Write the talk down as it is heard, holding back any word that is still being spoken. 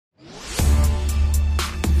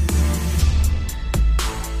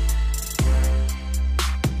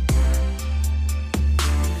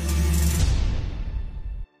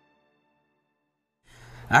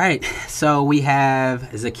All right, so we have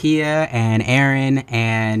Zakia and Aaron,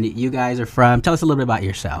 and you guys are from. Tell us a little bit about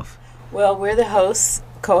yourself. Well, we're the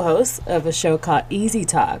co-hosts of a show called Easy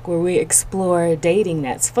Talk, where we explore dating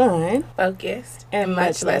that's fun, focused, and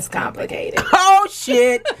much less complicated. Oh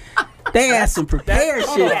shit! They had some prepared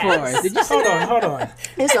shit for us. Did you see that? Hold on.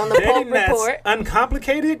 It's on the Pope Dating that's Report.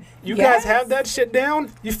 uncomplicated? You Yes. guys have that shit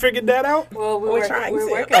down? You figured that out? Well, We're we're trying we're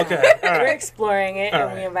to. working on Okay, it. all right. We're exploring it, All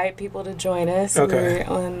and we right. invite people to join us. Okay.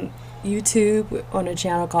 We're on YouTube on a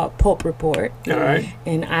channel called Pope Report. All right.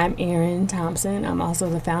 And I'm Erin Thompson. I'm also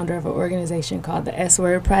the founder of an organization called the S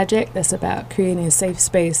Word Project that's about creating a safe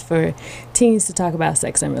space for teens to talk about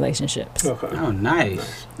sex and relationships. Okay. Oh,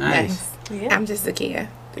 nice. Nice. Yeah. I'm just Zakia.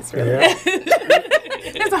 It's really Yeah.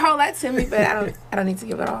 there's a whole lot to me, but I don't need to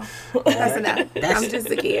give it all. That's enough. I'm just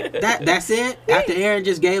Zakia. That's it? After Aaron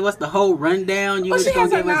just gave us the whole rundown, you Well, was she going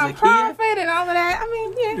has to a give us Zakia? nonprofit and all of that. I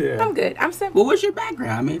mean, Yeah. I'm good. I'm simple. Well, what's your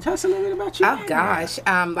background? I mean, tell us a little bit about your Oh background.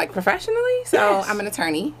 gosh, like professionally. So Yes. I'm an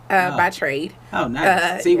attorney Oh. by trade. Oh,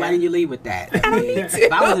 nice. See, why yeah. didn't you lead with that? I don't need to.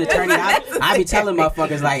 If I was an attorney, I'd be telling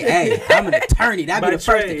motherfuckers like, hey, I'm an attorney. That'd be By the first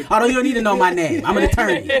trade. thing. Oh, no, you don't need to know my name. I'm an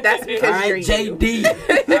attorney. That's All because right, you're you. JD.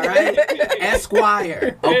 All right,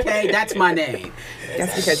 Esquire. Okay, that's my name.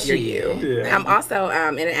 That's because you're you. Yeah. I'm also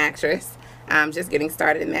an actress. I'm just getting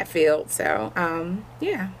started in that field. So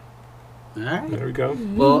yeah. All right. There we go.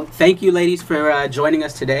 Well, thank you, ladies, for joining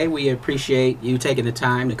us today. We appreciate you taking the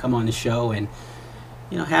time to come on the show and,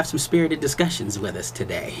 have some spirited discussions with us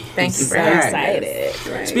today. Thank you for So having excited. us.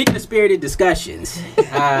 Right. Speaking of spirited discussions,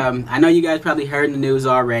 I know you guys probably heard in the news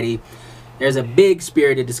already. There's a big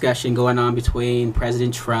spirited discussion going on between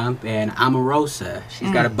President Trump and Omarosa.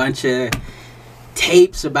 She's got a bunch of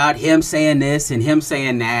tapes about him saying this and him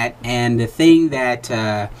saying that. And the thing that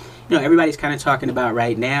everybody's kind of talking about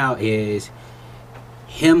right now is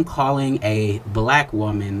him calling a black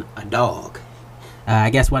woman a dog. I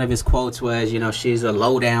guess one of his quotes was, she's a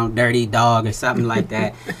low down, dirty dog or something like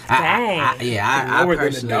that. I Lower than a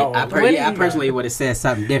personally, dog. I personally would have said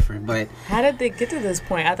something different. But How did they get to this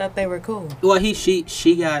point? I thought they were cool. well,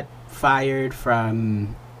 she got fired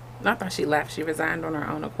from I thought she left. She resigned on her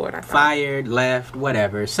own accord. I thought. fired, left,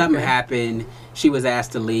 whatever. Something Okay. happened. She was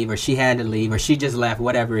asked to leave, or she had to leave, or she just left.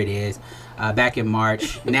 Whatever it is, back in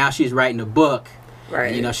March. Now she's writing a book.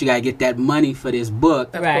 Right. And, she got to get that money for this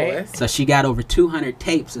book. Of Right. course. So she got over 200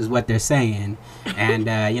 tapes, is what they're saying,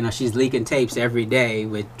 and she's leaking tapes every day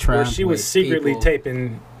with Trump. Well, she was with secretly people.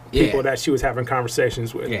 taping people Yeah. that she was having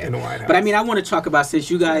conversations with Yeah. in the White House. But I mean, I want to talk about, since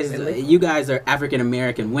you guys Really? are African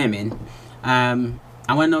American women.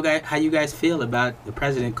 I want to know, guys, how you guys feel about the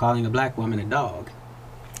president calling a black woman a dog.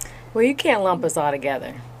 Well, you can't lump us all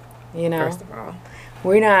together. First of all.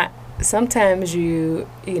 We're not. Sometimes you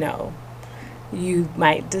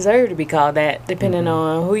might deserve to be called that, depending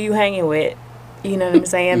on who you hanging with. You know what I'm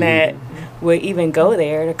saying? That would even go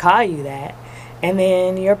there to call you that, and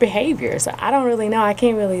then your behavior. So I don't really know. I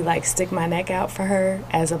can't really stick my neck out for her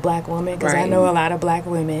as a black woman, because I Right. know a lot of black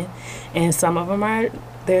women, and some of them are.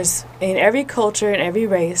 There's in every culture and every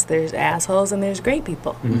race, there's assholes and there's great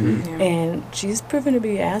people, Yeah. and she's proven to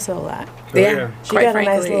be an asshole a lot. Oh, yeah. She Quite got a nice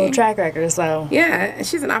frankly. little track record, so. Yeah, and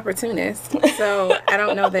she's an opportunist. So I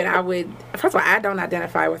don't know that I would. First of all, I don't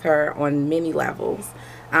identify with her on many levels.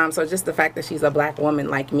 So just the fact that she's a black woman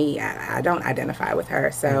like me, I don't identify with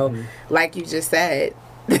her. So, like you just said,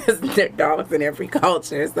 there are dogs in every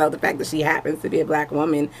culture. So the fact that she happens to be a black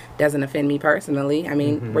woman doesn't offend me personally. I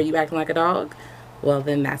mean, were you acting like a dog? Well,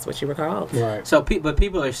 then that's what you were called. Right. So, but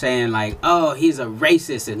people are saying oh, he's a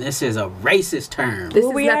racist, and this is a racist term. This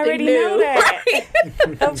Well, is we nothing already new. know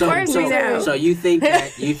that. Of course we know. So you think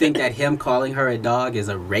that him calling her a dog is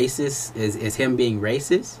a racist? Is him being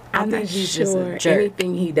racist? I I'm think not he's just a sure jerk.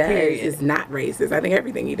 anything he does Period. is not racist. I think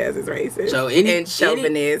everything he does is racist. So and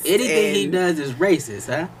chauvinist. anything he and- does is racist,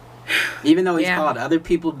 huh? Even though he's Yeah. called other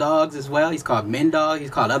people dogs as well, he's called men dogs.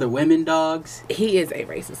 He's called other women dogs. He is a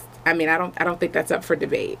racist. I mean, I don't think that's up for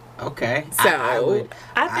debate. Okay, So,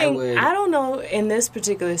 I don't know in this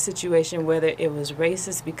particular situation whether it was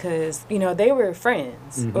racist because they were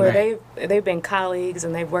friends or Right. they've been colleagues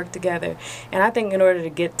and they've worked together, and I think in order to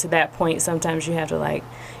get to that point, sometimes you have to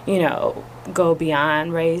go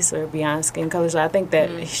beyond race or beyond skin color. So I think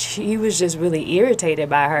that he was just really irritated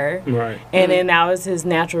by her, Right. and then that was his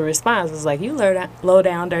natural response. Was like, "You low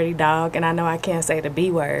down, dirty dog," and I know I can't say the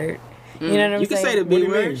B word. You know what I'm you can saying? say the What do B you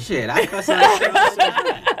word. mean? Shit, I cuss out.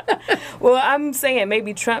 Well, I'm saying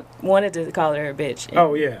maybe Trump wanted to call her a bitch. and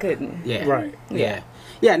Oh, yeah. couldn't. Yeah. Right. Yeah.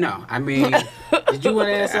 No, I mean, did you want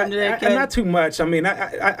to add something to that, Kay? Not too much. I mean,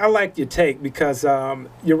 I like your take because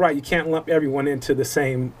you're right. You can't lump everyone into the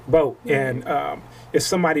same boat. And, if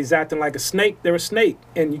somebody's acting like a snake, they're a snake,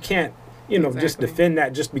 and you can't, just defend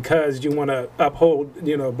that just because you want to uphold,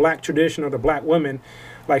 black tradition or the black women.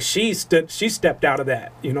 Like she stepped out of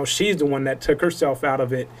that. She's the one that took herself out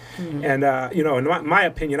of it. Mm-hmm. And in my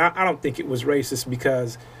opinion, I don't think it was racist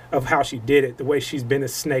because of how she did it, the way she's been a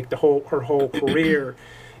snake her whole career.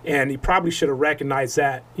 And he probably should have recognized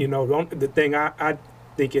that. The thing I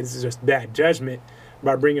think is just bad judgment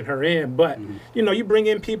by bringing her in. But you bring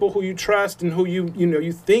in people who you trust and who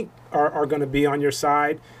you think are going to be on your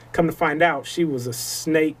side. Come to find out, she was a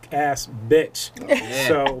snake ass bitch. Yeah.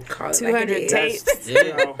 So 200 tapes.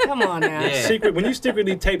 Come on now. Yeah. When you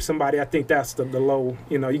secretly tape somebody, I think that's the low.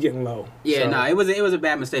 You're getting low. Yeah, so. No, it was a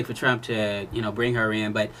bad mistake for Trump to bring her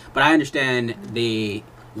in, but I understand the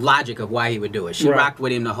logic of why he would do it. She rocked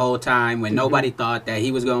with him the whole time when nobody thought that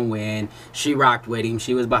he was going to win. She rocked with him.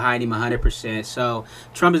 She was behind him 100%. So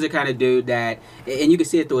Trump is the kind of dude that, and you can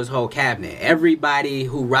see it through his whole cabinet. Everybody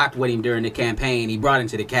who rocked with him during the campaign, he brought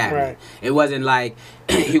into the cabinet. Right. It wasn't like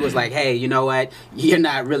he was like, hey, you know what? You're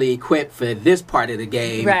not really equipped for this part of the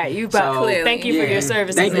game. Right. Thank you for your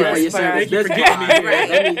services. Thank you for your service. Thank you for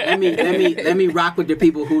getting me here. Let me rock with the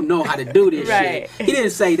people who know how to do this shit. He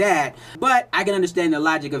didn't say that, but I can understand the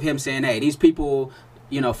logic of him saying, hey, these people,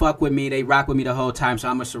 fuck with me, they rock with me the whole time, so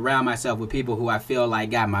I'm gonna surround myself with people who I feel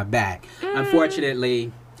like got my back.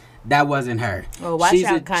 Unfortunately, that wasn't her. Well, watch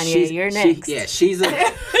out, Kanye, you're next. She's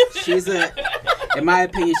a in my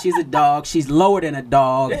opinion, she's a dog. She's lower than a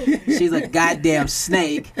dog. She's a goddamn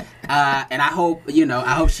snake. And I hope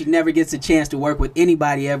she never gets a chance to work with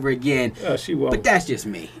anybody ever again. She won't. But that's just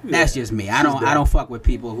me. That's just me. I don't fuck with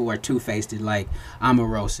people who are two-faced like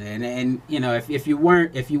Omarosa. And if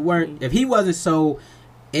he wasn't so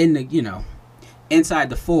in the inside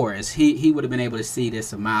the forest, he would have been able to see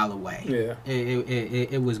this a mile away. Yeah.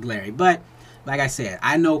 It was glaring. But like I said,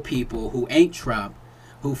 I know people who ain't Trump,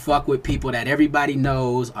 who fuck with people that everybody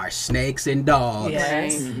knows are snakes and dogs.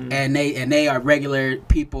 Yes. Mm-hmm. And they are regular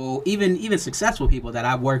people, even successful people that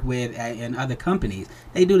I've worked with in other companies.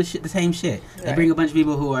 They do the same shit. Right. They bring a bunch of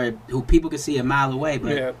people who people can see a mile away,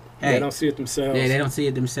 but they don't see it themselves. Yeah, they don't see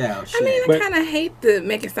it themselves. I mean, I kind of hate to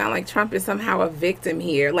make it sound like Trump is somehow a victim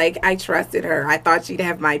here. Like, I trusted her. I thought she'd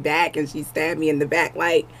have my back, and she stabbed me in the back.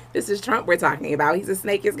 Like, this is Trump we're talking about. He's a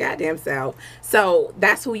snake his goddamn self. So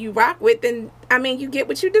that's who you rock with, and I mean, you get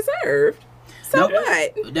what you deserve. So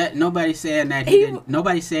what? Nobody's saying that he didn't.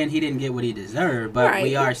 Nobody's saying he didn't get what he deserved, but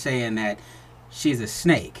we are saying that she's a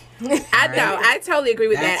snake. I know. I totally agree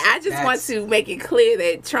with that. I just want to make it clear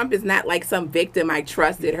that Trump is not like some victim. I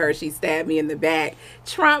trusted her. She stabbed me in the back.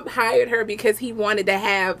 Trump hired her because he wanted to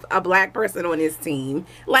have a black person on his team.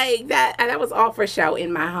 Like, that was all for show,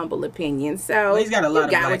 in my humble opinion. So, he's got a lot of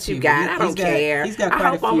black what you people. got. I don't care. He's got I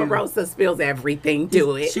quite hope Omarosa spills everything.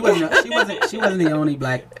 Do it. She wasn't the only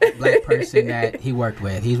black person that he worked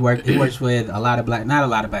with. He works with not a lot of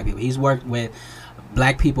black people. He's worked with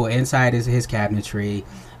black people inside his cabinetry.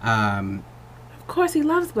 Of course, he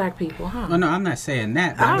loves black people, huh? Well, no, I'm not saying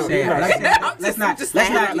that. But let's not say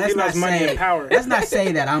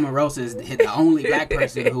that Omarosa is the only black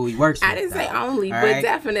person who he works with. I didn't say only, but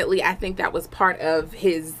definitely, I think that was part of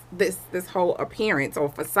his this whole appearance or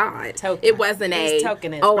facade. It wasn't I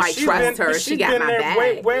trust her. She got my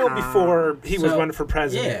back. Well before he was running for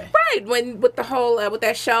president. Yeah. Right, when with the whole with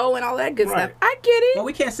that show and all that good stuff. I get it. Well,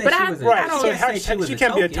 we can't say but she was she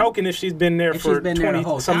can't be a token if she's been there for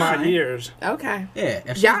 20 some odd years. Okay. Yeah,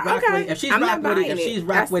 if she's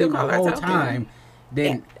rocked with him the whole time,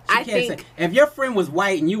 then she can't say, if your friend was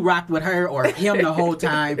white and you rocked with her or him the whole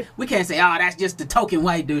time, we can't say, oh, that's just the token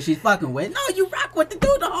white dude she's fucking with. No, you rock with the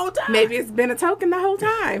dude the whole time. Maybe it's been a token the whole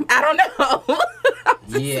time. I don't know.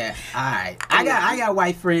 Yeah, all right. I got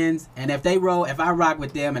white friends, and if I rock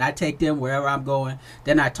with them and I take them wherever I'm going,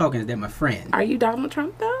 they're not tokens, they're my friends. Are you Donald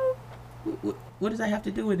Trump though? What does that have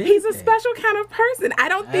to do with it? He's a special kind of person. I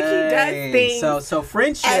don't think he does things so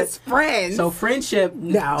friendship as friends. So friendship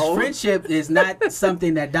is not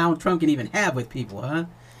something that Donald Trump can even have with people, huh?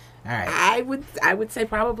 All right. I would say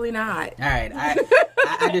probably not. All right.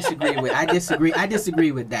 I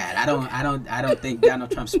disagree with that. I don't think Donald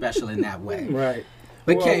Trump's special in that way. Right.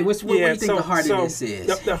 But Kay, what do you think the heart of this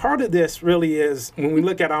is? The heart of this really is when we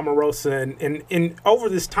look at Omarosa and over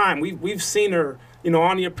this time we've seen her,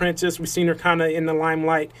 on The Apprentice, we've seen her kind of in the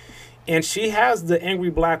limelight, and she has the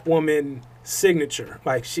angry black woman signature.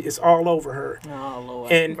 Like it's all over her. Oh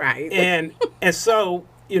Lord. And right. and so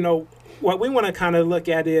what we want to kind of look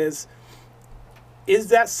at is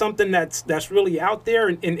that something that's really out there,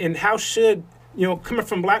 and how should coming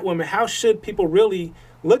from black women, how should people really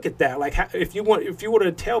look at that? Like if you were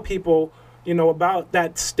to tell people about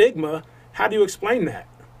that stigma, How do you explain that?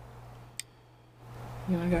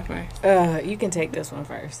 You want to go first? You can take this one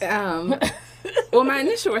first. Well, my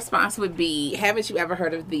initial response would be, haven't you ever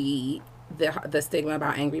heard of the stigma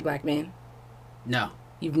about angry black men? No.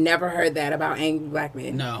 You've never heard that about angry black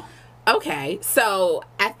men? No. Okay, so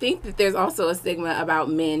I think that there's also a stigma about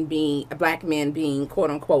black men being quote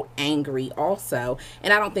unquote angry also.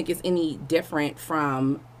 And I don't think it's any different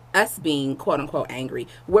from us being quote unquote angry.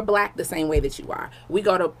 We're black the same way that you are. We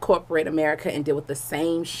go to corporate America and deal with the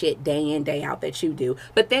same shit day in, day out that you do.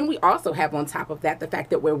 But then we also have on top of that the fact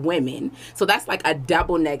that we're women. So that's like a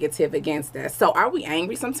double negative against us. So are we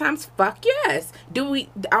angry sometimes? Fuck yes.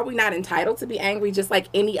 Are we not entitled to be angry just like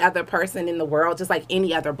any other person in the world, just like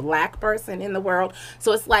any other black person in the world?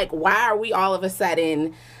 So it's like, why are we all of a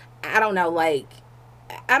sudden, I don't know, I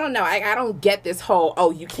don't get this whole,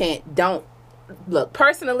 look,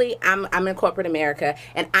 personally, I'm in corporate America,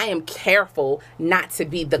 and I am careful not to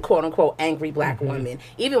be the quote-unquote angry black woman.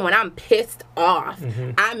 Even when I'm pissed off,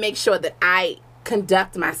 I make sure that I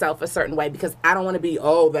conduct myself a certain way because I don't want to be,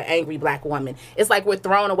 the angry black woman. It's like we're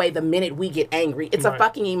throwing away the minute we get angry. It's a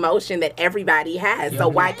fucking emotion that everybody has, so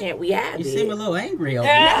why can't we have it? You seem a little angry over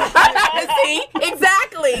there. See?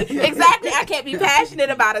 Exactly. I can't be passionate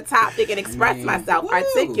about a topic and express myself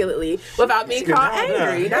articulately without being called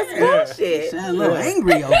angry. That's bullshit. You sound a little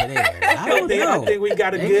angry over there. I think we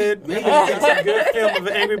got some good film of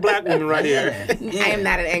an angry black woman right here. I am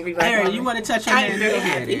not an angry black woman. You want to touch on I'm very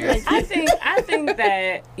happy. I think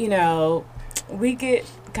that, we get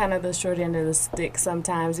kind of the short end of the stick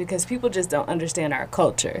sometimes because people just don't understand our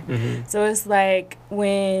culture. So it's like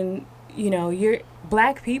when, you're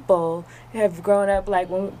black people have grown up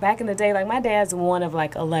back in the day, my dad's one of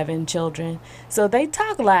 11 children. So they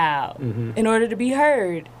talk loud in order to be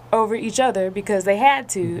heard over each other because they had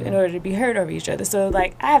to in order to be heard over each other. So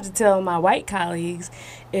I have to tell my white colleagues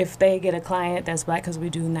if they get a client that's black because we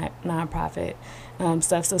do nonprofit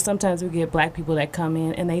stuff. So sometimes we get black people that come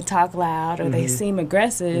in and they talk loud or they seem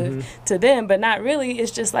aggressive to them, but not really.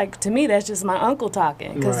 It's just to me, that's just my uncle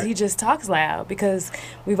talking because he just talks loud because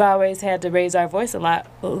we've always had to raise our voice a lot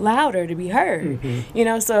louder to be heard.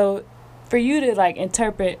 So for you to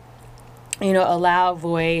interpret a loud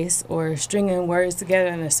voice or stringing words together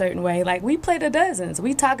in a certain way, we play the dozens.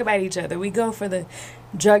 We talk about each other. We go for the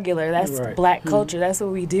jugular. That's black culture. That's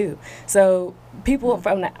what we do. So people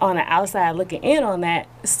on the outside looking in on that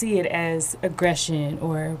see it as aggression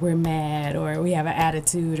or we're mad or we have an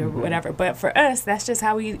attitude or whatever. But for us, that's just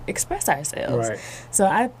how we express ourselves. So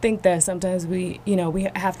I think that sometimes we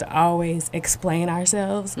have to always explain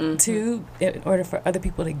ourselves too in order for other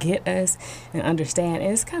people to get us and understand.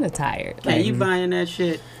 And it's kind of tired. Are you buying that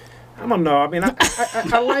shit? I don't know. I mean,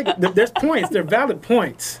 I like there's points. They're valid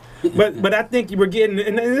points. But I think we're getting,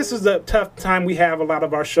 and this is a tough time we have a lot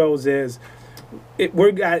of our shows is,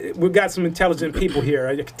 we've got some intelligent people here.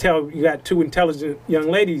 I can tell you got two intelligent young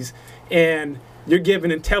ladies, and you're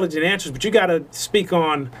giving intelligent answers, but you got to speak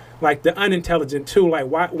on the unintelligent too.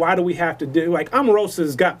 Why do we have to do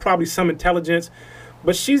Omarosa's got probably some intelligence,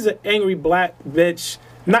 but she's an angry black bitch.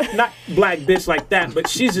 Not black bitch like that, but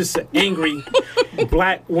she's just an angry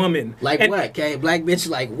black woman. What? Okay, black bitch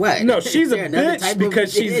like what? No, she's a bitch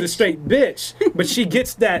because she's a straight bitch. But she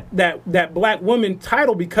gets that black woman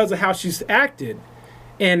title because of how she's acted.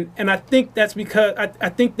 And I think that's because I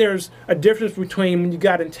think there's a difference between when you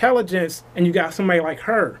got intelligence and you got somebody like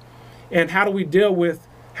her. And how do we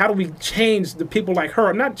change the people like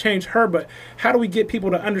her? Not change her, but how do we get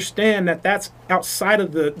people to understand that that's outside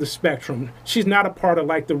of the spectrum? She's not a part of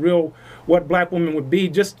the real, what black women would be,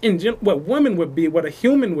 just in what women would be, what a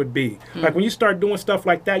human would be. When you start doing stuff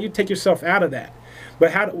like that, you take yourself out of that.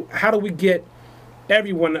 But how do we get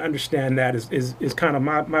everyone to understand that is kind of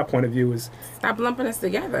my point of view is stop lumping us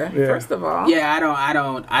together. First of all, I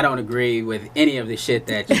don't agree with any of the shit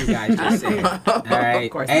that you guys just said. All right,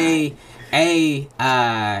 of course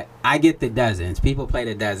I get the dozens. People play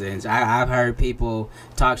the dozens. I've heard people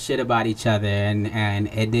talk shit about each other, and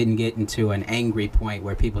it didn't get into an angry point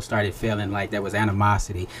where people started feeling like there was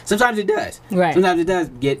animosity. Sometimes it does. Right. Sometimes it does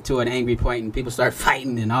get to an angry point, and people start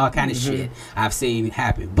fighting and all kind of shit. I've seen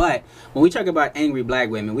happen. But when we talk about angry black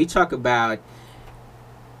women, we talk about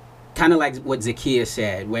kind of like what Zakiya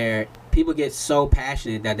said, where people get so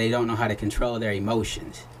passionate that they don't know how to control their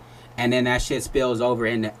emotions. And then that shit spills over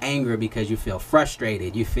into anger because you feel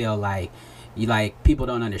frustrated. You feel like people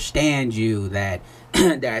don't understand you, that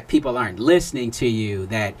that people aren't listening to you,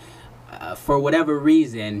 that for whatever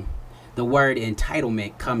reason, the word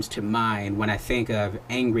entitlement comes to mind when I think of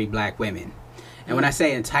angry black women. And when I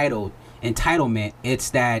say entitlement, it's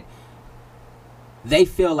that they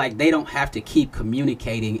feel like they don't have to keep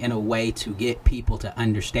communicating in a way to get people to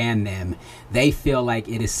understand them. They feel like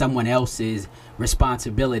it is someone else's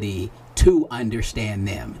responsibility to understand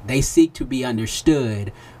them. They seek to be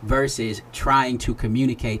understood versus trying to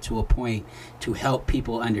communicate to a point to help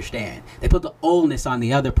people understand. They put the onus on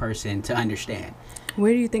the other person to understand.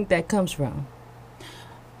 Where do you think that comes from?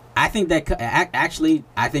 I think that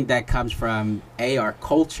I think that comes from our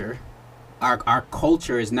culture. Our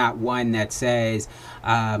culture is not one that says,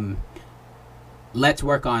 let's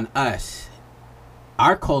work on us.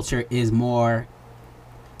 Our culture is more,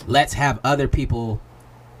 let's have other people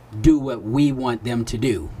do what we want them to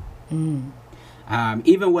do.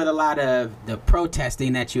 Even with a lot of the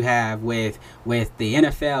protesting that you have with the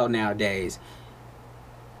NFL nowadays,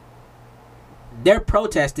 they're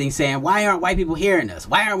protesting saying, why aren't white people hearing us?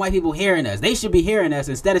 Why aren't white people hearing us? They should be hearing us,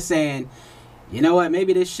 instead of saying, you know what,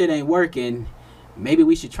 maybe this shit ain't working. Maybe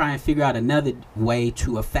we should try and figure out another way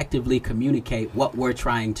to effectively communicate what we're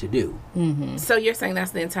trying to do. Mm-hmm. So you're saying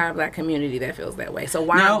that's the entire black community that feels that way. So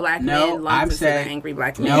why are black men lumped into the angry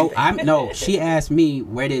black community? No, she asked me,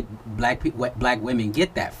 where did black women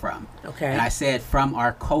get that from? Okay. And I said, from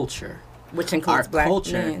our culture. Which includes our black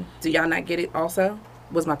culture. men. Do y'all not get it also?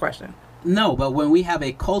 Was my question. No, but when we have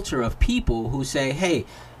a culture of people who say, hey,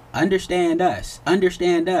 understand us,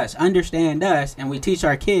 understand us, understand us, and we teach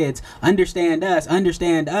our kids, understand us,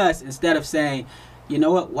 instead of saying, you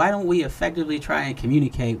know what, why don't we effectively try and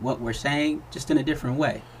communicate what we're saying just in a different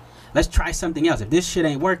way? Let's try something else. If this shit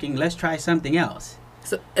ain't working, let's try something else.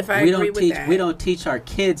 So if I agree with that, we don't teach our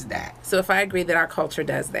kids that. So if I agree that our culture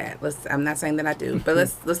does that, I'm not saying that I do, but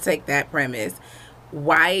let's take that premise.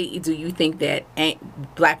 Why do you think that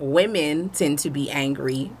black women tend to be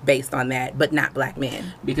angry based on that, but not black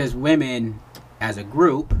men? Because women, as a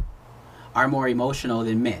group, are more emotional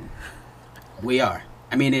than men. We are.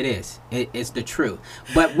 I mean, it is. It's the truth.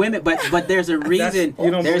 But women, but there's a reason.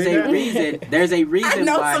 There's a reason. I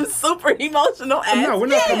know why. some super emotional ass. No, we're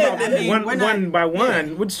not talking about we're one by one.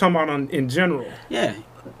 Yeah. We're just talking about in general. Yeah.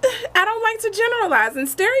 I don't like to generalize and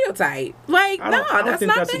stereotype. Like, that's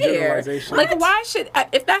not fair. Like, why should,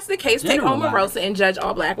 if that's the case, take Omarosa and judge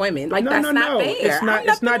all black women? Like, that's not fair.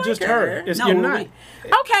 It's not just her. You're not.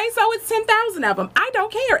 Okay, so it's 10,000 of them. I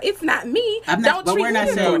don't care. It's not me. But we're not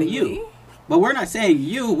saying you. But we're not saying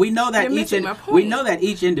you. We know that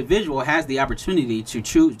each individual has the opportunity to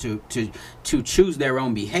choose to choose their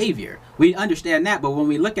own behavior. We understand that, but when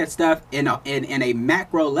we look at stuff in a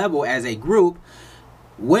macro level as a group,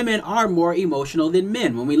 women are more emotional than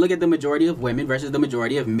men. When we look at the majority of women versus the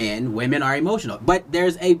majority of men, women are emotional. But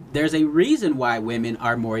there's a reason why women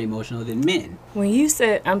are more emotional than men. When you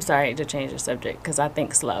said, I'm sorry to change the subject because I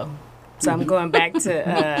think slow. So I'm going back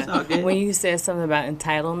to when you said something about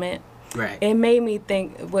entitlement. Right. It made me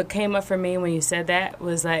think, what came up for me when you said that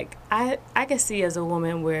was like, I can see as a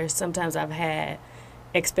woman where sometimes I've had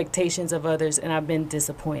expectations of others and I've been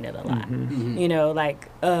disappointed a lot. Mm-hmm. Mm-hmm. You know,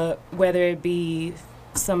 like whether it be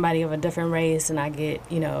somebody of a different race and I get,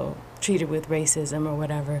 treated with racism or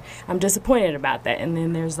whatever, I'm disappointed about that. And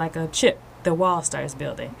then there's like a chip, the wall starts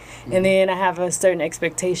building. Mm-hmm. And then I have a certain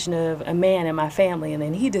expectation of a man in my family and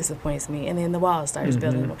then he disappoints me and then the wall starts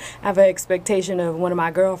building. I have an expectation of one of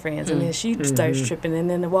my girlfriends and then she starts tripping and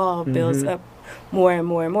then the wall builds up more and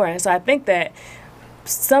more and more. And so I think that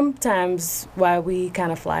sometimes why we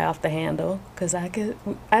kind of fly off the handle, because I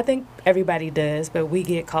think everybody does, but we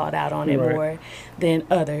get called out on it more than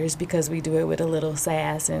others because we do it with a little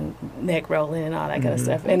sass and neck rolling and all that kind of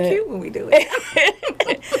stuff. And cute when we do it.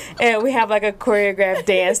 And we have like a choreographed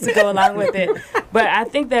dance to go along with it. But I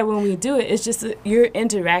think that when we do it, it's just you're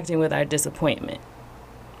interacting with our disappointment.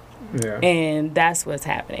 Yeah. And that's what's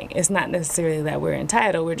happening. It's not necessarily that we're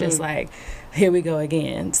entitled. We're just like, here we go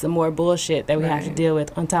again. Some more bullshit that we have to deal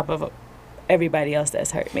with on top of everybody else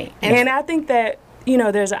that's hurt me. And I think that,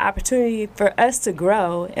 there's an opportunity for us to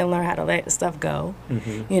grow and learn how to let stuff go,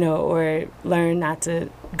 or learn not to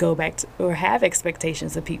go back to or have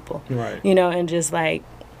expectations of people, and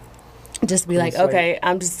just be like, okay,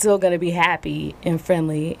 I'm just still going to be happy and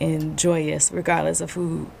friendly and joyous regardless of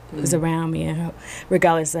who is around me and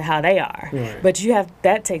regardless of how they are. But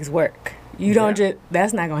that takes work. You don't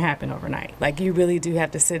that's not going to happen overnight. Like, you really do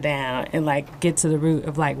have to sit down and get to the root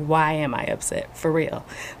of why am I upset for real?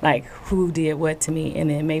 Like, who did what to me? And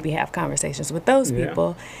then maybe have conversations with those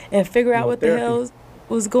people and figure out what the hell's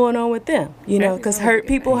was going on with them, you know, because hurt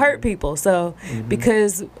people. So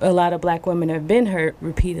because a lot of black women have been hurt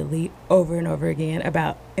repeatedly over and over again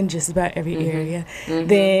in just about every area,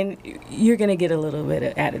 then you're going to get a little bit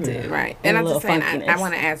of attitude. Right. And I'm just saying, I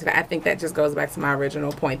want to add to that. I think that just goes back to my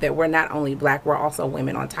original point that we're not only black, we're also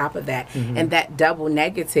women on top of that. And that double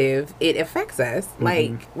negative, it affects us.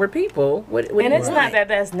 Like, we're people. What and it's not that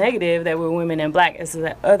that's negative that we're women and black. It's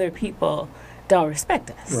that other people don't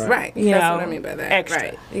respect us. Right. You That's know, what I mean by that. extra.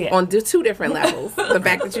 Right. Yeah. On two different levels. The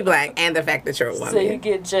fact that you're black and the fact that you're a woman. So you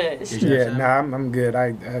get judged. Yeah, I'm good.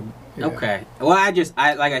 Yeah. Okay. Well, I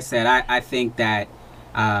like I said, I think that,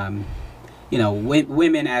 you know,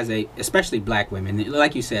 women especially black women,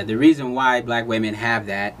 like you said, the reason why black women have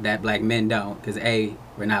that black men don't, because A,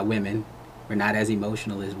 we're not women. We're not as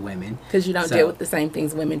emotional as women. Because you don't deal with the same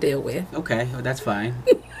things women deal with. Okay, well, that's fine.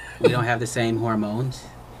 We don't have the same hormones,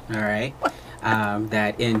 all right,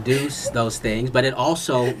 that induce those things. But it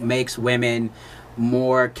also makes women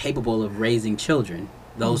more capable of raising children.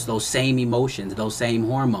 Those same emotions, those same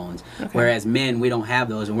hormones. Okay. Whereas men, we don't have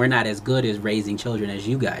those, and we're not as good as raising children as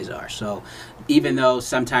you guys are. So even though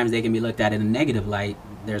sometimes they can be looked at in a negative light,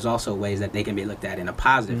 there's also ways that they can be looked at in a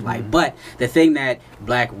positive light. But the thing that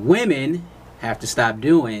black women have to stop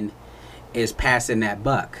doing is passing that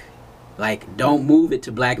buck. Like, don't move it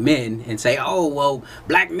to black men and say, "Oh, well,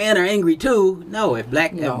 black men are angry too." No, if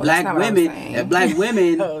black women are angry, if black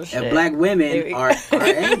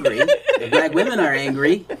women are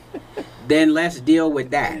angry, then let's deal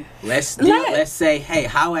with that. Let's say, hey,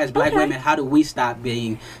 how as black women, how do we stop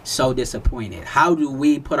being so disappointed? How do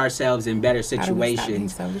we put ourselves in better situations? How do we stop being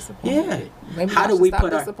so disappointed? Yeah. Maybe how do we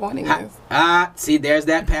put disappointing see, there's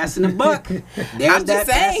that passing the buck. I'm just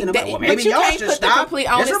saying that, well, maybe y'all should stop. The complete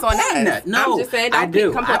onus on us. No, I'm just saying, I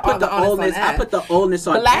do. I put the onus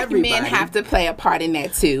on black everybody. men have to play a part in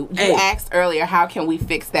that too. You asked earlier, how can we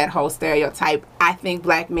fix that whole stereotype? I think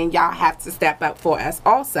black men, y'all have to step up for us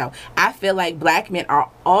also. I feel like black men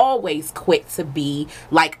are always quick to be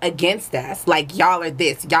like against us, like y'all are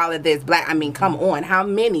this black. I mean, come on, how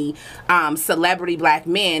many celebrity black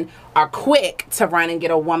men are quick to run and get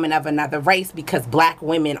a woman of another race because black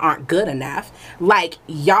women aren't good enough? Like,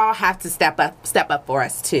 y'all have to step up for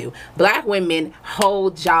us too. Black women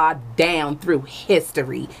hold y'all down through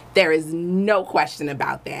history. There is no question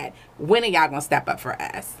about that. When are y'all gonna step up for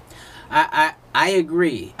us? I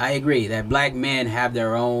agree that black men have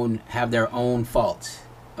their own faults.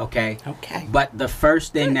 Okay. But the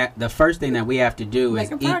first thing that we have to do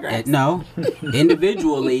is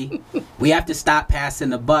individually, we have to stop passing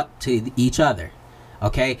the buck to each other.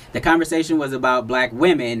 Okay. The conversation was about black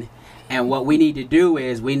women, and what we need to do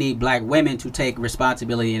is we need black women to take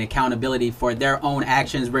responsibility and accountability for their own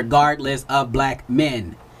actions, regardless of black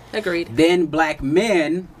men. Agreed. Then black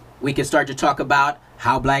men, we can start to talk about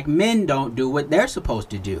how black men don't do what they're supposed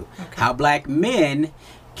to do. Okay. How black men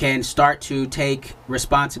can start to take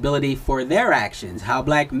responsibility for their actions. How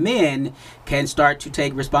black men can start to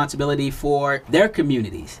take responsibility for their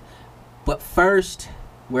communities. But first,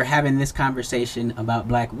 we're having this conversation about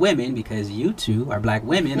black women because you two are black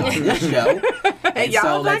women on this show. And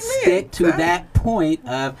so let's stick to that point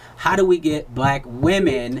of how do we get black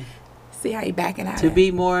women see how you backing out to be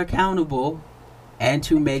more accountable and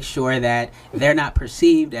to make sure that they're not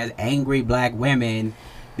perceived as angry black women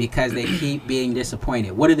because they keep being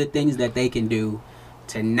disappointed. What are the things that they can do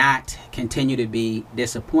to not continue to be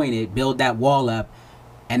disappointed, build that wall up,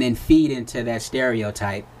 and then feed into that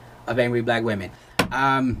stereotype of angry black women?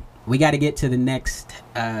 We got to get to the next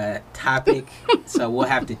topic, so we'll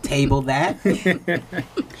have to table that.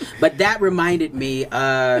 But that reminded me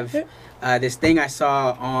of this thing I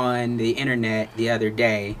saw on the internet the other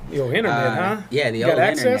day. Your internet, huh? Yeah, the old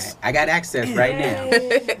internet. I got access right now.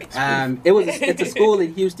 It's a school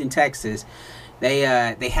in Houston, Texas. They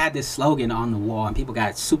had this slogan on the wall, and people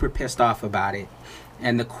got super pissed off about it.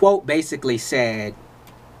 And the quote basically said,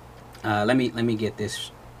 let me get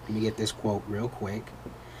this quote real quick.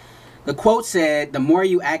 The quote said, "The more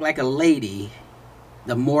you act like a lady,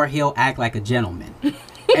 the more he'll act like a gentleman."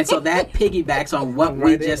 And so that piggybacks on what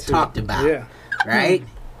we just talked about. Yeah. Right?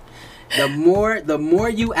 The more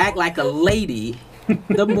you act like a lady,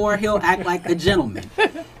 the more he'll act like a gentleman.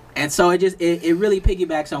 And so it really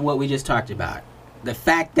piggybacks on what we just talked about. The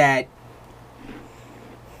fact that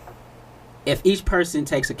if each person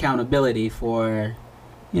takes accountability for,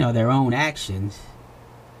 their own actions,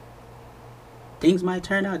 things might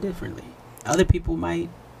turn out differently. Other people might,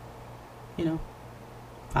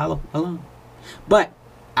 follow along. But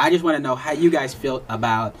I just want to know how you guys feel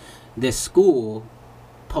about this school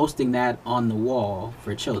posting that on the wall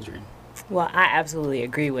for children. Well, I absolutely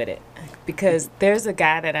agree with it because there's a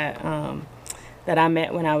guy that I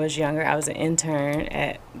met when I was younger. I was an intern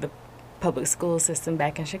at the public school system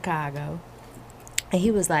back in Chicago. And he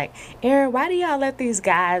was like, Erin, why do y'all let these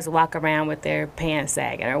guys walk around with their pants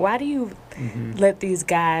sagging? Or why do you let these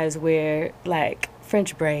guys wear, like,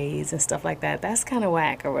 French braids and stuff like that? That's kind of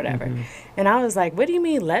whack or whatever. And I was like, what do you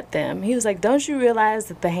mean let them? He was like, don't you realize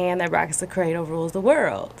that the hand that rocks the cradle rules the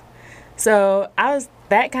world? So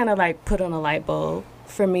that kind of, like, put on a light bulb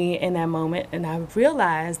for me in that moment. And I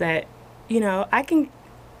realized that, you know,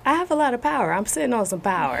 I have a lot of power. I'm sitting on some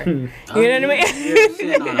power. You know what I mean? You're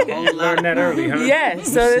sitting on a whole lot. Learned that early, huh? Yeah.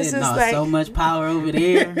 So You're this is sitting on like so much power over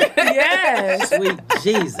there. yes. Sweet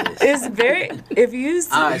Jesus. It's very if you It's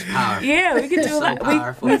powerful. yeah, we can do So a lot.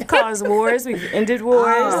 powerful. We've caused wars. We've ended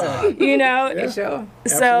wars. You know. Sure.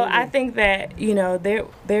 So Absolutely. I think that you know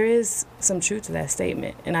there is some truth to that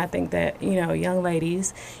statement, and I think that you know young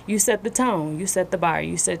ladies, you set the tone, you set the bar,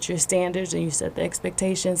 you set your standards, and you set the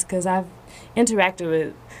expectations. Because I've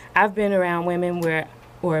been around women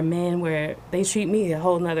or men where they treat me a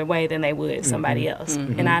whole nother way than they would somebody else.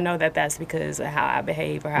 And I know that that's because of how I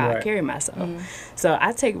behave or how I Right. carry myself. So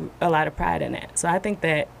I take a lot of pride in that. So I think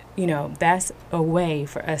that, you know, that's a way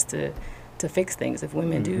for us to fix things if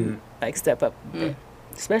women do like step up,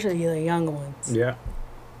 especially the younger ones. Yeah.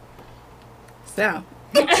 So,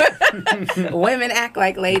 women act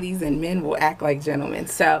like ladies and men will act like gentlemen.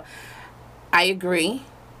 So, I agree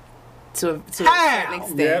to a certain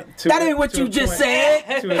extent. Yep, That ain't what you just said.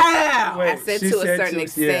 How? I said she to a certain Yeah, I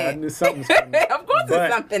extent. knew something was coming. Of course, But-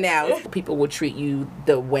 it's something else. People will treat you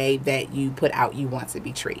the way that you put out you want to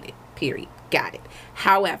be treated. Period. Got it.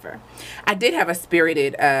 However, I did have a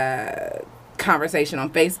spirited conversation on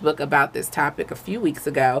Facebook about this topic a few weeks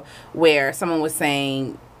ago where someone was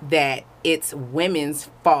saying that it's women's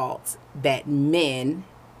fault that men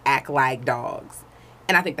act like dogs.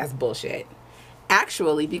 And I think that's bullshit.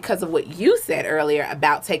 Actually, because of what you said earlier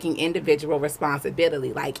about taking individual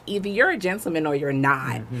responsibility, like either you're a gentleman or you're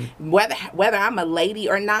not. Whether I'm a lady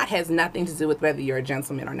or not has nothing to do with whether you're a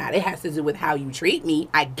gentleman or not. It has to do with how you treat me.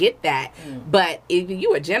 I get that. But either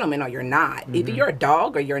you're a gentleman or you're not. Either you're a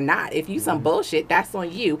dog or you're not. If you some bullshit, that's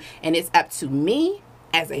on you. And it's up to me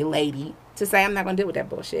as a lady to say I'm not going to deal with that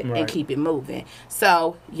bullshit Right. and keep it moving.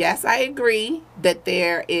 So, yes, I agree that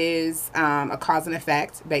there is a cause and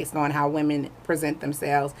effect based on how women present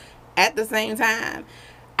themselves. At the same time,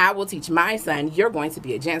 I will teach my son, you're going to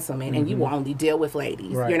be a gentleman and you will only deal with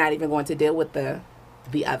ladies. Right. You're not even going to deal with the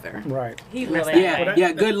other. Right. He really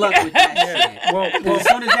Yeah, good luck with that shit. Well, 'Cause as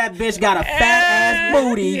soon as that bitch got a fat ass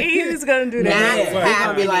booty, He was gonna do Nah. that. yeah, he's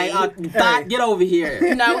gonna be like, Thought, get over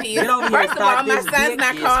here. No, he is. Get over here, First of all, Thought, my this son's dick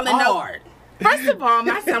not is calling no. hard. First of all,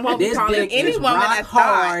 my son won't be This calling dick any is woman rock a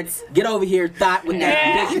hard. thought. Get over here, Thought, with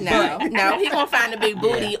that big butt. No, he gonna find a big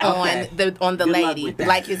booty Yeah, okay. on the Good luck lady with that.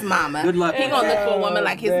 like his mama. Good luck He with gonna that. look for a woman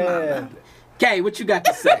like his mama. Okay, what you got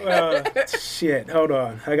to say? Shit, hold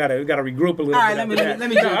on. I gotta regroup a little All right, bit. let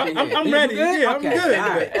me No, jump in here. I'm You ready. good? Yeah, Okay, I'm good. All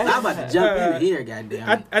right. I'm about to jump in here,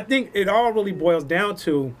 goddamn. I think it all really boils down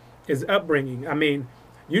to is upbringing. I mean,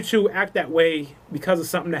 you two act that way because of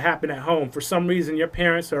something that happened at home. For some reason, your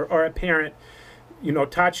parents or a parent, you know,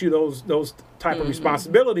 taught you those type of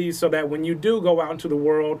responsibilities, so that when you do go out into the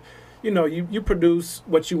world, you know, you produce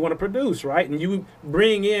what you want to produce, right? And you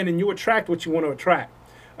bring in and you attract what you want to attract.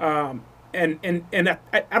 And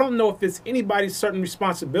I don't know if it's anybody's certain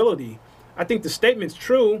responsibility. I think the statement's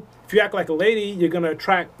true. If you act like a lady, you're gonna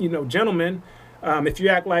attract, you know, gentlemen. If you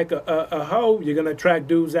act like a hoe, you're gonna attract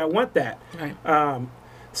dudes that want that. Right.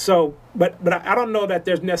 So, but I don't know that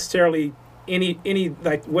there's necessarily any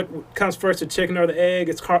like what comes first, the chicken or the egg.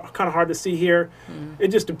 It's kind of hard to see here. It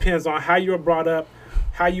just depends on how you were brought up,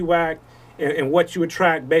 how you act, and what you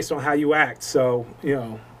attract based on how you act. So, you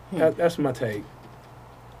know, that's my take.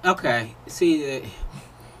 Okay, see,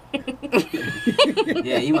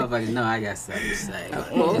 yeah, you motherfuckers know I got something to say.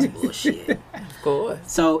 This bullshit. Of course.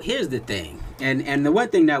 So here's the thing, and the one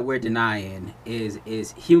thing that we're denying is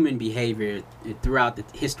human behavior throughout the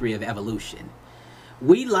history of evolution.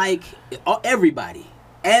 We like everybody,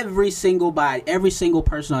 every single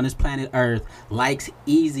person on this planet Earth likes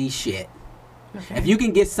easy shit. Okay. If you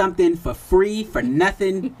can get something for free, for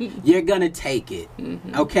nothing, you're gonna take it.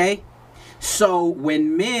 Okay? So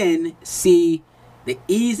when men see the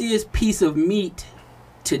easiest piece of meat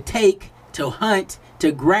to take, to hunt,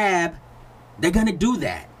 to grab, they're gonna do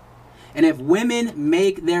that. And if women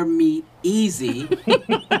make their meat easy,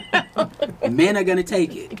 men are gonna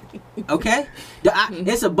take it. Okay?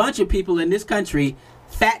 It's a bunch of people in this country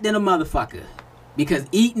fat than a motherfucker. Because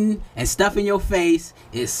eating and stuffing your face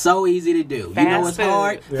is so easy to do. You know Fast what's food.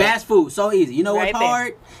 hard? Yeah. Fast food, so easy. You know Right what's there.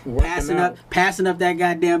 hard? Working Passing up that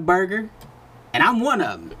goddamn burger. And I'm one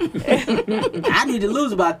of them. I need to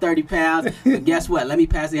lose about 30 pounds. But guess what? Let me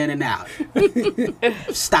pass in and out.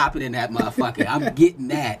 Stop it in that motherfucker. I'm getting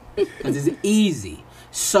that. Because it's easy.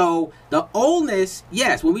 So the oldness,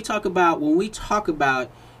 yes, when we talk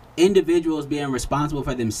about individuals being responsible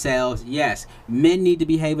for themselves, yes, men need to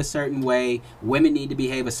behave a certain way, women need to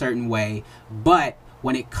behave a certain way. But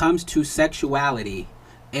when it comes to sexuality,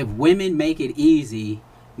 if women make it easy,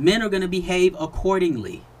 men are going to behave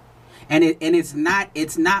accordingly. And it's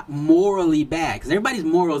not morally bad, because everybody's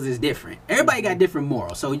morals is different. Everybody got different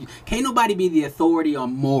morals, so can't nobody be the authority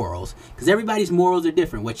on morals, because everybody's morals are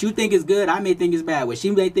different. What you think is good, I may think is bad. What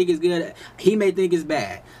she may think is good, he may think is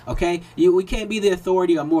bad. Okay, we can't be the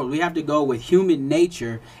authority on morals. We have to go with human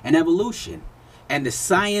nature and evolution. And the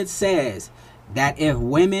science says that if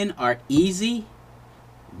women are easy,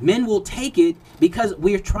 men will take it, because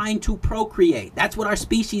we're trying to procreate. That's what our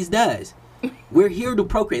species does. We're here to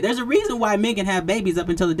procreate. There's a reason why men can have babies up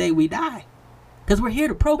until the day we die. Because we're here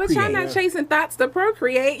to procreate. But y'all not chasing thoughts to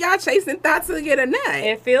procreate. Y'all chasing thoughts to get a nut.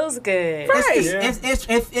 It feels good. Right.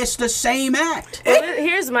 It's the same act. Well,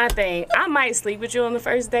 here's my thing. I might sleep with you on the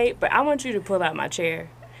first date, but I want you to pull out my chair.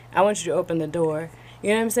 I want you to open the door. You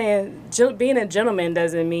know what I'm saying? Being a gentleman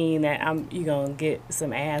doesn't mean that you gonna get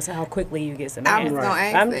some ass or how quickly you get some ass. I was gonna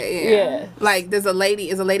ask that. Yeah. Like, is a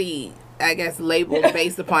lady, I guess, labeled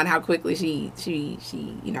based upon how quickly she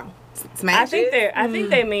smashes? I think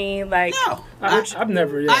they mean like. No, I've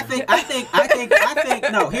never. Yeah. I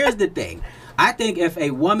think. No, here's the thing. I think if a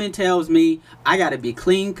woman tells me I gotta be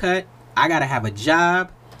clean cut, I gotta have a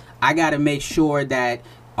job, I gotta make sure that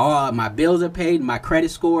all my bills are paid, my credit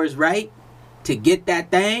score is right, to get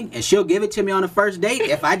that thing, and she'll give it to me on the first date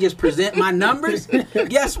if I just present my numbers,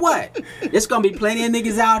 guess what? It's going to be plenty of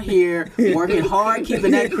niggas out here working hard,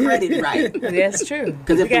 keeping that credit right. That's true.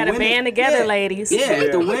 Because we got to band together, ladies. Yeah,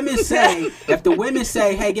 if the women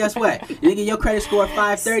say, hey, guess what? Nigga, your credit score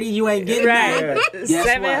 530, you ain't getting right. that.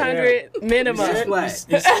 700 minimum. Guess what?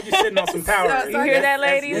 You said you're sitting on some power. You hear that,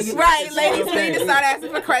 ladies? Right, ladies, we need to start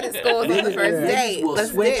asking for credit scores on the first date. We'll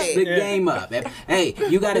Let's switch dig. the game up. Hey,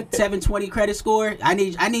 you got a 720 credit score? I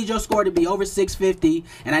need your score to be over 650,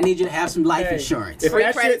 and I need you to have some life insurance. If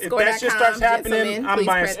that shit starts happening, I'm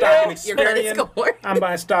buying stock in Experian. I'm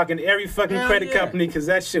buying stock in every fucking credit company, because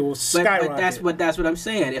that shit will skyrocket. But that's what I'm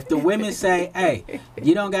saying. If the women say, hey,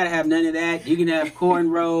 you don't got to have none of that, you can have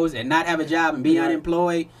cornrows and not have a job and be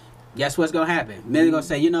unemployed, guess what's going to happen? Men are going to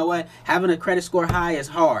say, you know what? Having a credit score high is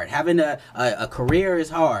hard. Having a career is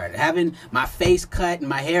hard. Having my face cut and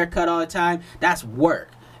my hair cut all the time, that's work.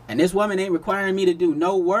 And this woman ain't requiring me to do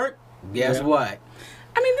no work. Guess what?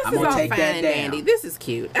 I mean, this I'm is gonna all take fine that and down. dandy. This is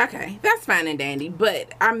cute. Okay, that's fine and dandy.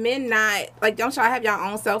 But are men not, like, don't y'all have y'all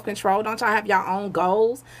own self-control? Don't y'all have y'all own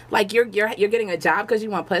goals? Like, you're getting a job because you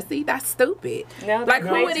want pussy? That's stupid. No, like,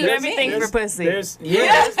 no, who would do even everything think? for pussy. There's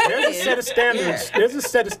a set of standards. Yeah. There's a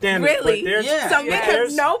set of standards. Really? But there's, So men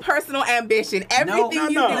have no personal ambition.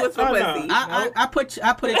 Everything you do is for pussy. I put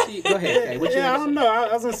it to you. Go ahead. Okay, what you I don't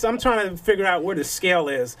know. I'm trying to figure out where the scale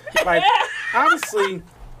is. Like, obviously,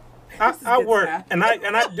 I work and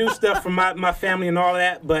I do stuff for my family and all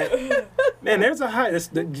that, but man, there's a high.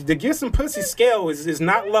 The get some pussy scale is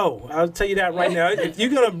not low. I'll tell you that right now. If you're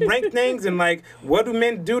gonna rank things and like what do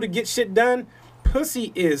men do to get shit done,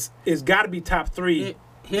 pussy is got to be top 3.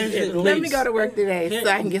 Let me go to work today so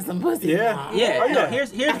I can get some pussy. Yeah. No,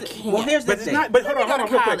 here's the But thing. it's not. But hold on,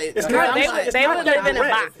 real quick. It's not. They would live in a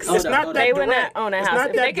box. It's not that They would direct. not own a It's house. not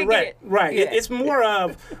If that they could direct. Right. yeah. It's more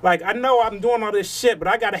of like I know I'm doing all this shit, but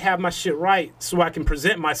I got to have my shit right so I can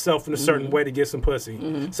present myself in a certain way to get some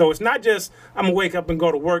pussy. So it's not just I'm gonna wake up and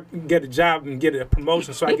go to work, and get a job, and get a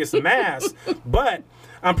promotion so I get some ass, but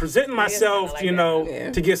I'm presenting myself,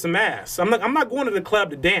 like to get some ass. I'm not going to the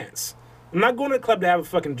club to dance. I'm not going to the club to have a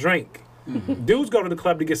fucking drink. Dudes go to the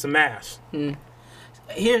club to get some ass.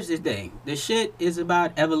 Here's the thing. The shit is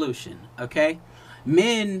about evolution, okay?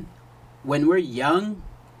 Men, when we're young,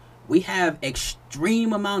 we have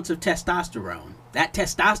extreme amounts of testosterone. That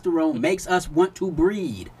testosterone makes us want to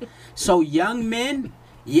breed. So young men,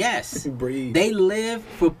 yes, Breed. they live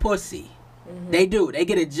for pussy. They do. They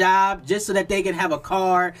get a job just so that they can have a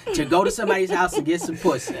car to go to somebody's house and get some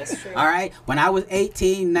pussy. That's true. All right? When I was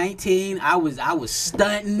 18, 19, I was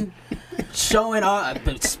stunting, showing all,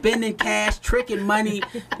 spending cash, tricking money,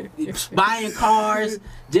 buying cars,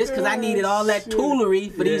 just because I needed all that toolery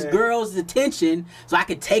for these girls' attention so I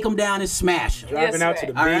could take them down and smash them. Driving Yes, out to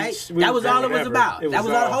the All beach. right? That was all it was about. That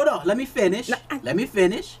was all. Hold on. Let me finish.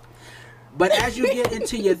 But But as you get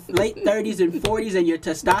into your late 30s and 40s and your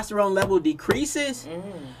testosterone level decreases,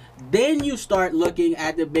 then you start looking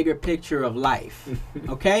at the bigger picture of life.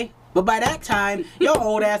 Okay? But by that time, your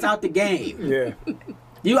old ass out the game. Yeah.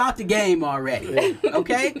 You out the game already.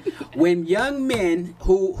 Okay? When young men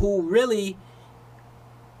who really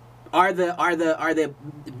are the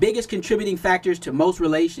biggest contributing factors to most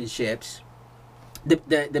relationships,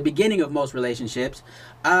 the beginning of most relationships,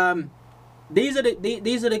 these are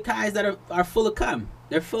the guys that are full of cum.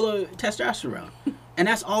 They're full of testosterone, and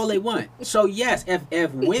that's all they want. So yes,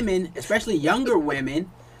 if women, especially younger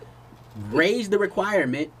women, raise the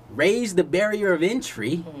requirement, raise the barrier of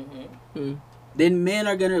entry, then men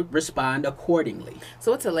are gonna respond accordingly.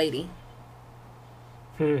 So what's a lady?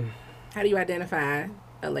 How do you identify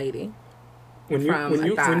a lady? When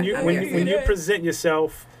you present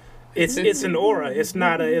yourself, it's an aura. It's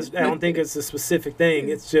not I don't think it's a specific thing.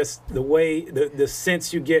 It's just the way the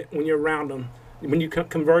sense you get when you're around them. When you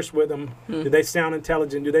converse with them, do they sound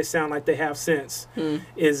intelligent? Do they sound like they have sense?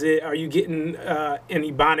 Are you getting an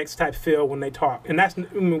ebonics type feel when they talk? And that's, I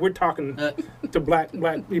mean, we're talking to black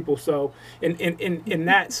people. So in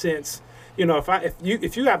that sense, you know,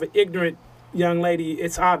 if you have an ignorant young lady,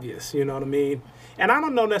 it's obvious. You know what I mean? And I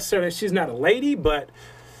don't know necessarily that she's not a lady, but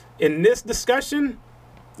in this discussion,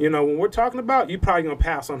 you know, when we're talking about, you're probably gonna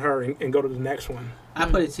pass on her and go to the next one. I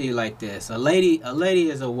put it to you like this: a lady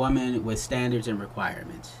is a woman with standards and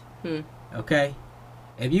requirements. Okay,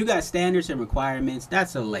 if you got standards and requirements,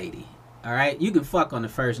 that's a lady. All right, you can fuck on the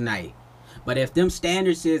first night, but if them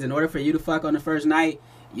standards is in order for you to fuck on the first night,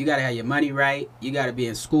 you gotta have your money right. You gotta be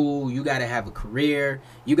in school. You gotta have a career.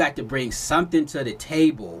 You got to bring something to the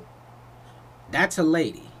table. That's a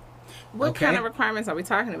lady. What kind of requirements are we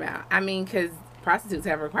talking about? I mean, because prostitutes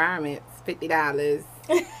have requirements. $50.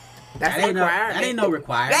 That's a requirement. That ain't no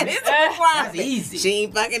requirement. That is a requirement. That's easy. She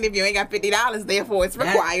ain't fucking if you ain't got $50. Therefore, it's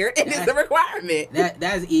required. It is a requirement.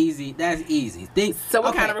 That's easy. That's easy. So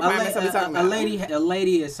what kind of requirements are we talking about? A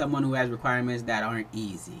lady is someone who has requirements that aren't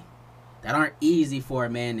easy. That aren't easy for a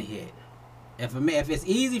man to hit. If it's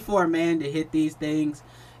easy for a man to hit these things,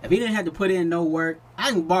 if he didn't have to put in no work, I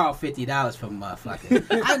can borrow $50 from a motherfucker.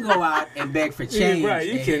 I can go out and beg for change.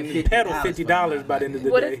 Right, you can peddle $50 by the end of the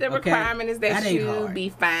day. What if the requirement is that you hard. be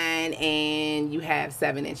fine and you have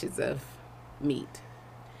 7 inches of meat?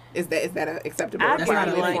 Is that an acceptable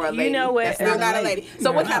requirement for a lady? You know what? That's still not a lady.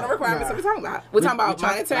 So what kind of requirements are we talking about? We're talking about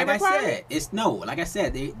monetary requirements? Like I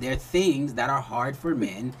said, they're things that are hard for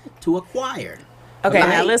men to acquire. Okay,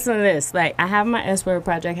 now listen to this. Like, I have my Esper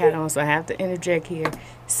Project hat on, so I have to interject here.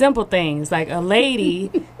 Simple things. Like, a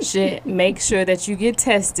lady should make sure that you get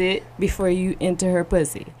tested before you enter her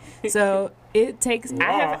pussy. So, it takes...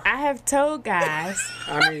 I have told guys...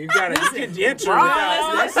 I mean, you can enter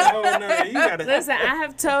that's a whole nother... You gotta... Listen, I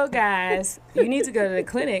have told guys, you need to go to the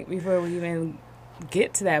clinic before we even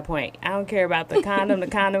get to that point. I don't care about the condom. The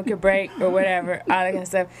condom could break or whatever, all that kind of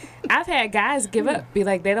stuff. I've had guys give up, be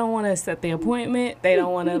like, they don't want to set the appointment. They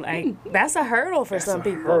don't want to, like, that's a hurdle for some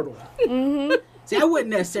people. Hurdle. See, I wouldn't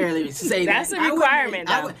necessarily say that's a requirement.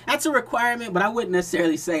 That's a requirement, but I wouldn't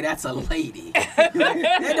necessarily say that's a lady.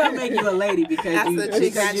 That don't make you a lady because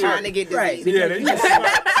she's not trying to get disease.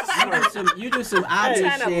 Right. You do some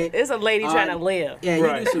obvious shit. It's a lady trying to live.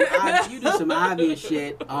 Yeah, you do some obvious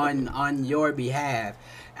shit on your behalf.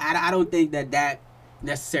 I don't think that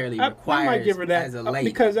necessarily requires I might give her that as a lady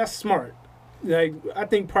because that's smart. Like, I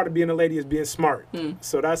think part of being a lady is being smart.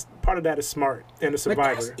 So that's part of that is smart and a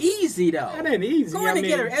survivor. But that's easy though. That ain't easy. Going to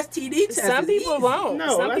get her STD test. Some people won't.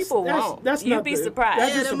 No, some people won't. You'd be surprised.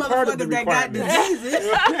 That's just a part of the that got diseases.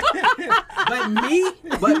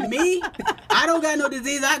 but me, I don't got no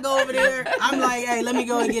disease. I go over there. I'm like, hey, let me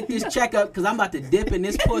go and get this checkup because I'm about to dip in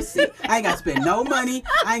this pussy. I ain't got to spend no money.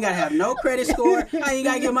 I ain't got to have no credit score. I ain't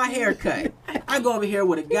got to get my hair cut. I go over here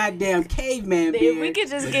with a goddamn caveman beard. If we could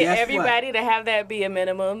just get everybody to have that be a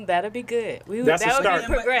minimum, that'd be good. That would be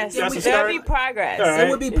progress. That would be progress. Right. It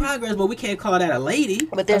would be progress, but we can't call that a lady.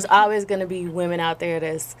 But there's always going to be women out there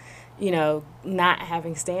that's, you know, not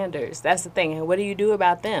having standards. That's the thing. And what do you do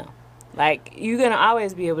about them? Like, you're going to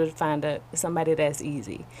always be able to find somebody that's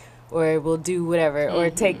easy or will do whatever or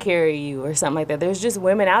take care of you or something like that. There's just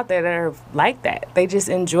women out there that are like that. They just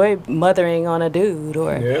enjoy mothering on a dude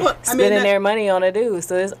or spending their money on a dude.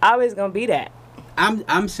 So there's always going to be that.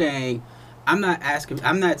 I'm saying... I'm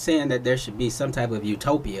not saying that there should be some type of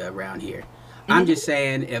utopia around here. I'm just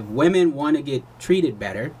saying if women want to get treated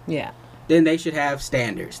better, then they should have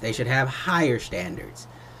standards. They should have higher standards.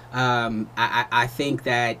 I think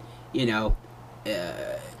that, you know,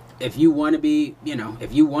 if you want to be, you know,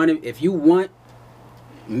 if you want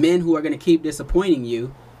men who are going to keep disappointing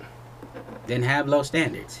you, then have low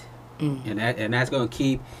standards, and that's gonna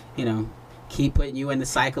keep putting you in the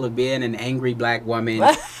cycle of being an angry black woman.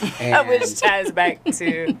 Which ties back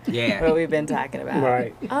to what we've been talking about.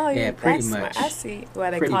 Right. Oh, yeah, pretty much. I see why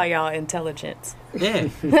they call y'all intelligence. Yeah.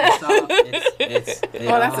 That's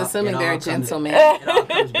assuming they're a gentleman. It all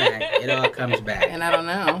comes back. It all comes back. And I don't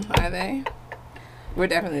know. Are they? We're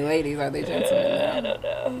definitely ladies. Are they gentlemen? I don't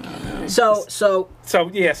know. So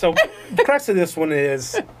the crux of this one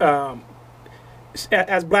is,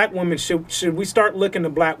 as black women, should we start looking to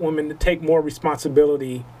black women to take more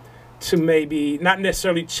responsibility to maybe not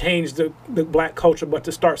necessarily change the black culture, but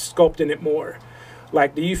to start sculpting it more?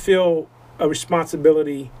 Like, do you feel a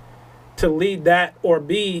responsibility to lead that or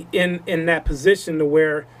be in that position to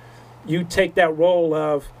where you take that role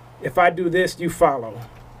of, if I do this, you follow?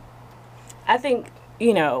 I think,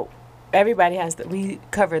 everybody we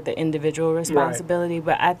covered the individual responsibility,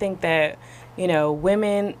 but I think that,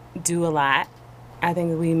 women do a lot. I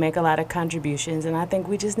think we make a lot of contributions, and I think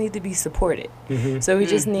we just need to be supported. So we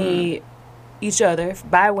just need each other,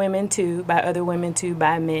 by women too, by other women too,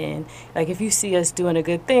 by men. Like, if you see us doing a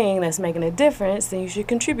good thing that's making a difference, then you should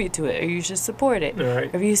contribute to it, or you should support it. Right.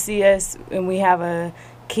 If you see us and we have a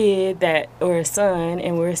kid or a son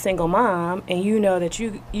and we're a single mom, and you know that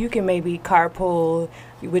you can maybe carpool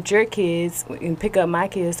with your kids and pick up my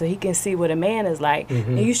kids so he can see what a man is like,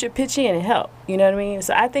 and you should pitch in and help. You know what I mean?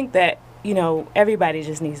 So I think that everybody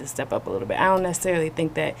just needs to step up a little bit. I don't necessarily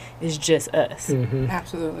think that it's just us.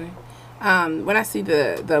 Absolutely. When I see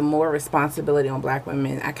the more responsibility on black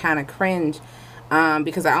women, I kind of cringe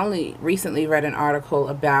because I only recently read an article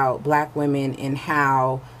about black women and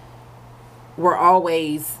how we're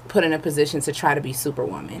always put in a position to try to be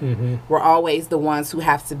superwoman. We're always the ones who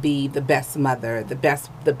have to be the best mother, the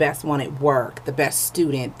best one at work, the best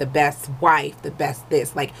student, the best wife, the best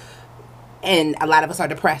this. And a lot of us are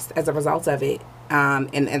depressed as a result of it.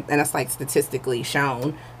 And that's like statistically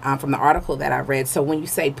shown from the article that I read. So when you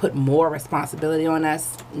say put more responsibility on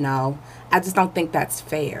us, no, I just don't think that's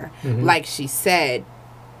fair. Like she said,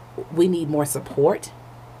 we need more support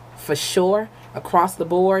for sure across the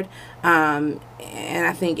board. And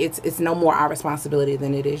I think it's no more our responsibility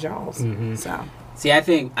than it is y'all's. So see, I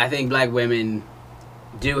think black women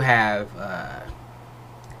do have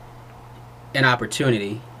an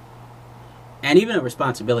opportunity and even a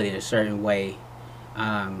responsibility in a certain way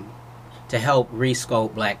to help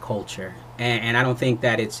resculpt black culture, and I don't think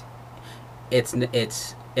that it's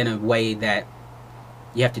in a way that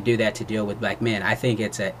you have to do that to deal with black men. I think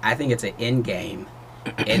it's an end game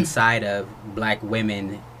inside of black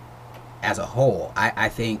women as a whole. I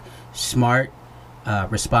think smart,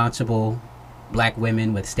 responsible black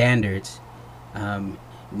women with standards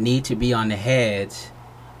need to be on the heads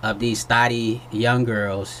of these thotty young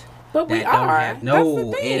girls. But we are.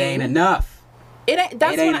 No, it ain't enough.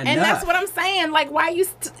 That's what I'm saying. Like, why you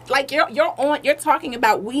you're talking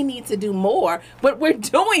about we need to do more, but we're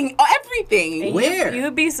doing everything. Where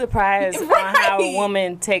you'd be surprised on how a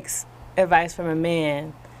woman takes advice from a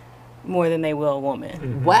man more than they will a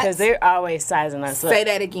woman. What? Because they're always sizing us up. Say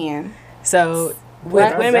that again. So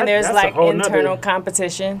with women, there's like internal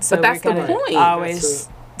competition. So but that's we're the point. Always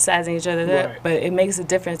sizing each other up. Right. But it makes a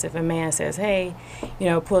difference if a man says, hey,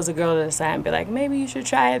 pulls a girl to the side and be like, maybe you should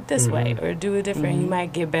try it this way or do it different. You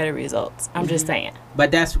might get better results. I'm just saying.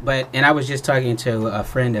 And I was just talking to a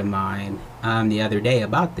friend of mine the other day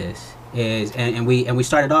about this and we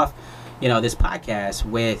started off, this podcast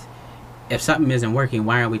with, if something isn't working,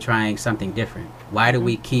 why aren't we trying something different? Why do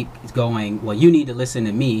we keep going, well, you need to listen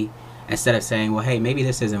to me, instead of saying, well, hey, maybe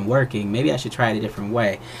this isn't working. Maybe I should try it a different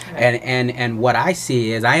way. Right. And what I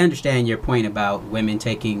see is, I understand your point about women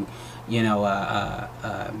taking,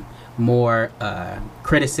 more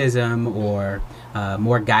criticism or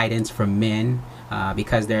more guidance from men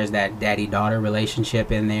because there's that daddy-daughter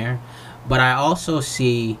relationship in there. But I also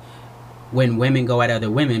see when women go at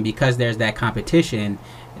other women, because there's that competition,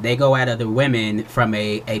 they go at other women from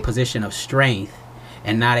a position of strength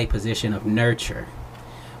and not a position of nurture.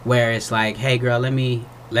 Where it's like, hey girl, let me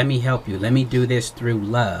help you. Let me do this through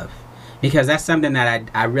love. Because that's something that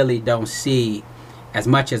I really don't see as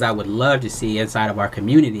much as I would love to see inside of our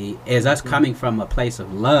community, is us coming from a place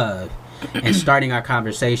of love and starting our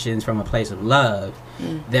conversations from a place of love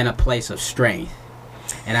than a place of strength.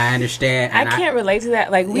 And I understand. And I can't relate to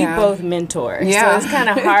that. Like, we both mentor. So it's kind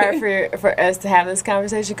of hard for us to have this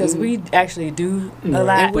conversation because we actually do a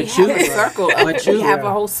lot. And we have a circle. We have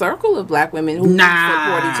a whole circle of black women who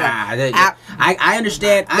support each other. I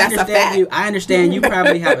understand. I understand you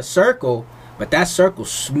probably have a circle, but that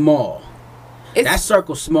circle's small. That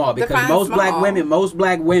circle's small because Define most small.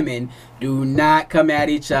 black women do not come at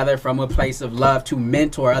each other from a place of love to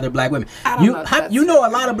mentor other black women. I don't know if that's You know a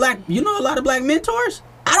lot of black mentors?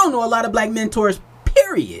 I don't know a lot of black mentors,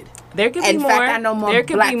 period. There could be In more. fact, I know more there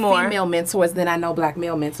could black be more. female mentors than I know black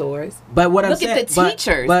male mentors. But what I'm Look saying, at the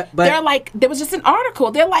teachers. but They're like, there was just an article.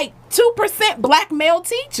 They're like 2% black male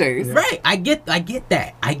teachers. right, I get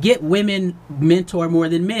that. I get women mentor more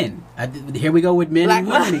than men. Here we go with men and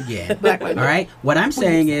Black women again. Black women. All right. What I'm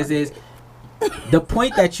saying is the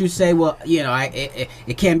point that you say, well, you know,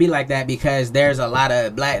 it can't be like that because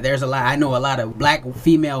I know a lot of black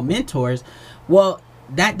female mentors. Well,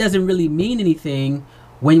 that doesn't really mean anything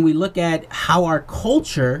when we look at how our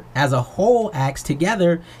culture as a whole acts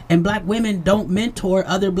together, and black women don't mentor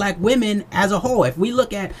other black women as a whole. If we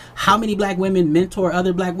look at how many black women mentor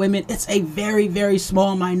other black women, it's a very, very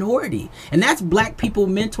small minority. And that's black people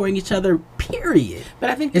mentoring each other, period.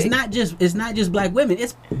 But I think it's not just black women,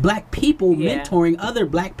 it's black people Yeah. mentoring other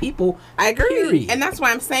black people. I agree. Period. And that's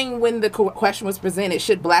why I'm saying when the question was presented,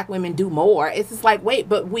 should black women do more? It's just like, wait,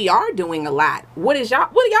 but we are doing a lot. What are y'all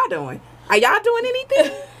doing? Are y'all doing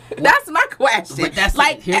anything? That's my question. But that's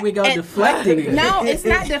like, here we go deflecting. No, it's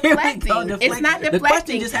not Here we go deflecting. It's not deflecting. The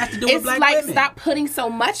question just has to do with it's black like women. stop putting so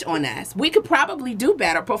much on us. We could probably do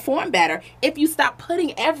better, perform better if you stop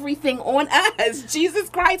putting everything on us. Jesus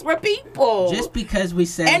Christ, we're people. Just because we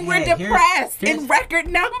say, and we're hey, depressed here's- in record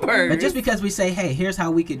numbers. But just because we say, hey, here's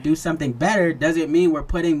how we could do something better, doesn't mean we're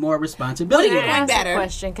putting more responsibility. What are you Can I doing ask better? a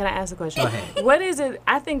question? Can I ask a question? Go ahead. What is it?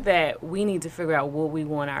 I think that we need to figure out what we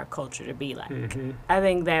want our culture to be like. I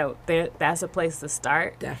think that that's a place to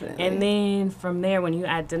start. Definitely. And then from there, when you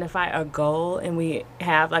identify a goal and we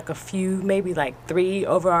have like a few, maybe like 3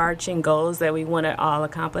 overarching goals that we want to all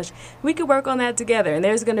accomplish, we could work on that together. And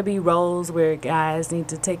there's going to be roles where guys need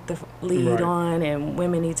to take the lead Right. on and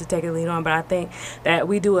women need to take a lead on. But I think that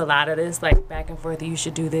we do a lot of this, like back and forth. You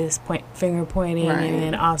should do this, finger pointing, Right. and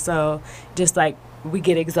then also just like we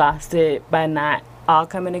get exhausted by not all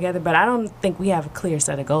coming together. But I don't think we have a clear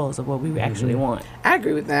set of goals of what we actually want. I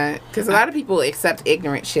agree with that because a lot of people accept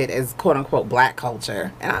ignorant shit as quote unquote black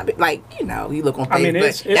culture, and I'll be like, you look on Facebook. I mean,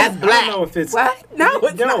 it's that's black. I don't know if it's what? No,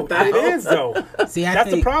 it's not. Though. It is though. See, I That's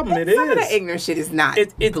think the problem. It Some of the is. ignorant shit is not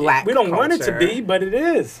It black. we don't want it to culture. be, but it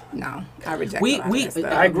is. No, I reject. we a lot of that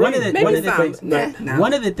stuff. I agree. one of the, Maybe one of the some. things No.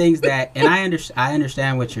 one of the things that, and I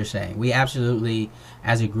understand what you're saying. We absolutely,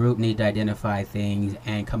 as a group, need to identify things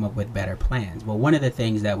and come up with better plans. But one of the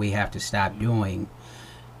things that we have to stop doing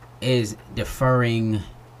is deferring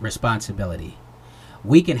responsibility.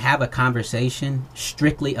 We can have a conversation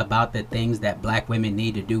strictly about the things that black women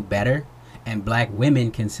need to do better, and black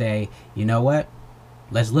women can say, you know what,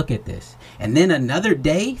 let's look at this. And then another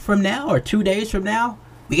day from now or 2 days from now,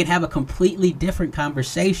 we can have a completely different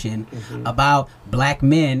conversation about black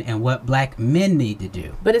men and what black men need to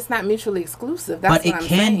do. But it's not mutually exclusive. That's But it what I'm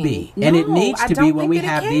can saying. be, and it No, needs I to be don't when think we that it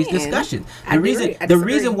have these can. discussions. I The agree. I the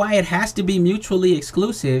disagree. reason why it has to be mutually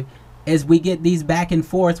exclusive is we get these back and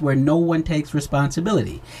forth where no one takes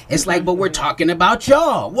responsibility. It's like, but we're talking about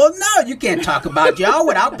y'all. Well, no, you can't talk about y'all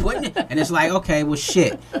without putting it. And it's like, okay, well,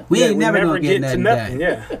 shit, we ain't we never never gonna get get to nothing nothing,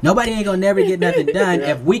 done. yeah. Nobody ain't gonna never get nothing done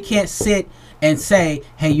if we can't sit and say,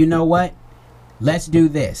 hey, you know what? Let's do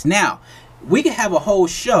this. Now, we can have a whole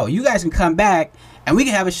show. You guys can come back and we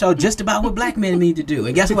can have a show just about what black men need to do.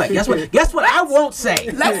 And guess what? Guess what I won't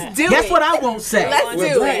say. Let's do Guess it. what I won't say. Let's What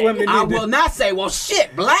do black it. women I need to- will not say, well,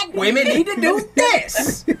 shit, black women need to do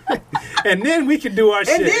this. and then we can do our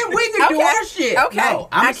shit. And then we can do Okay. our shit. Okay. No,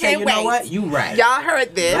 I'm I going to say, can't you know wait. what? You right. Y'all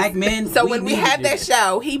heard this. Black men, So we when we need to have do that this.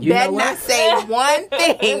 show, he You better know not what? say one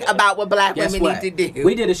thing about what black Guess women what? need to do.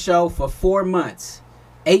 We did a show for 4 months,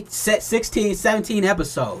 16, 17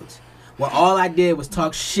 episodes, where all I did was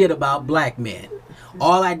talk shit about black men.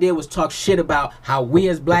 All I did was talk shit about how we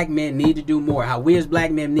as black men need to do more, how we as black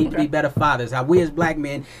men need to be better fathers, how we as black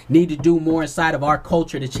men need to do more inside of our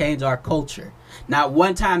culture to change our culture. Not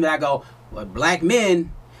one time did I go, well, black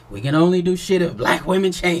men, we can only do shit if black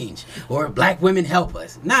women change or if black women help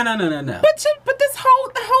us. No.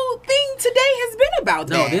 But the whole thing today has been about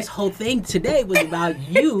No, that. this whole thing today was about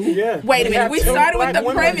you. Yeah. Wait a minute. We have two started with black the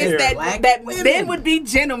women premise here. that Black women. men would be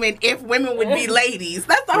gentlemen if women would be ladies.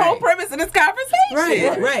 That's the whole Right. premise of this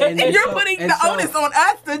conversation. Right. And, you're putting the onus on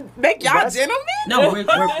us to make y'all That's- gentlemen?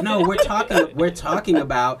 No, we're talking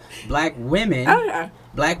about black women, Okay.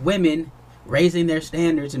 black women raising their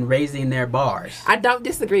standards and raising their bars. I don't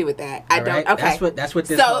disagree with that. I All don't. right? Okay. That's what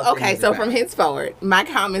this whole So thing okay. is So about. from henceforward, my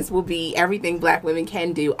comments will be everything black women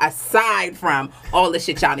can do, aside from all the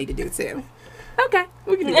shit y'all need to do too. Okay,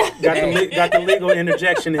 we can do that. Got the legal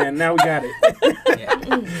interjection in. Now we got it. Yeah.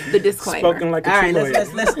 The disclaimer. Spoken like a All true right,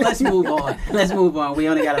 lawyer. let's move on. Let's move on. We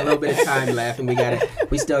only got a little bit of time left, and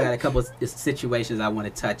we still got a couple of situations I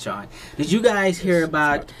want to touch on. Did you guys hear about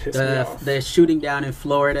about to piss me off. the shooting down in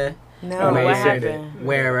Florida, No, Oh, what you said happened?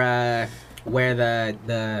 where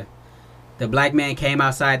the black man came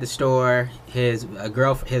outside the store, his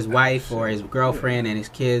wife or his girlfriend and his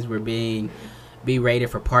kids were being berated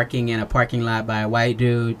for parking in a parking lot by a white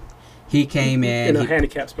dude. He came in. In a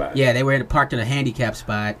handicap spot. Yeah, they were parked in a handicap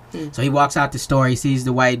spot. So he walks out the store. He sees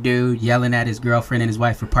the white dude yelling at his girlfriend and his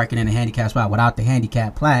wife for parking in a handicap spot without the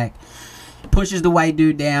handicap plaque. Pushes the white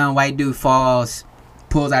dude down. White dude falls,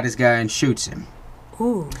 pulls out his gun, shoots him.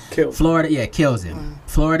 Ooh. Killed. Florida, kills him.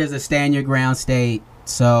 Florida's a stand your ground state.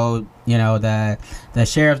 So, the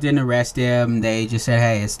sheriff didn't arrest him. They just said,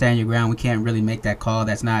 hey, it's stand your ground. We can't really make that call.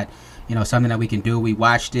 That's not something that we can do. We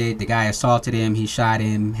watched it. The guy assaulted him. He shot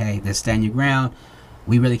him. Hey, that's stand your ground.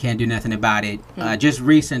 We really can't do nothing about it. Just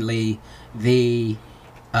recently, the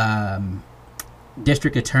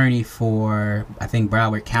district attorney for, I think,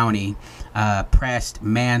 Broward County pressed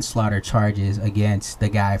manslaughter charges against the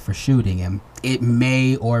guy for shooting him. It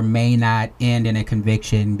may or may not end in a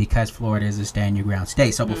conviction because Florida is a stand your ground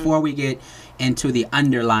state. So before we get into the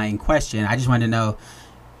underlying question, I just want to know,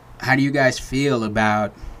 how do you guys feel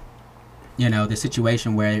about the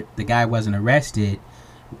situation where the guy wasn't arrested,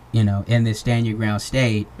 in this stand your ground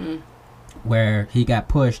state, where he got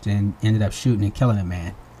pushed and ended up shooting and killing a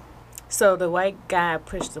man? So the white guy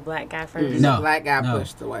pushed the black guy first. No, The black guy no.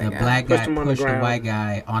 pushed the white The guy. black guy Pushed him on the pushed the ground. white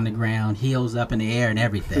guy on the ground, heels up in the air and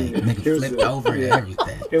everything. Nigga It was flipped a- over and yeah.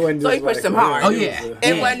 everything. It wasn't So just he pushed him hard. Oh, it was yeah. a-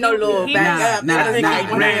 It wasn't no little He- back up. Nah, I think nah, he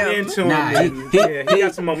nah. ran into him. Nah, and, he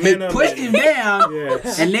got some He momentum. pushed him down, Yeah.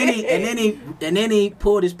 and then he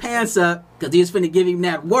pulled his pants up because he was finna give him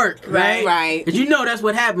that work, right? Right. Because that's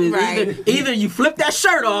what happens. Right. Either you flip that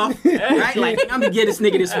shirt off, right? Like, I'm gonna get this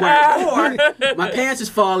nigga this work, or my pants is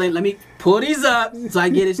falling. Let me pull these up so I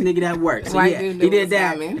get this nigga that work. So White yeah, dude knew he what did was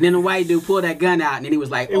that, coming. and then the white dude pulled that gun out, and then he was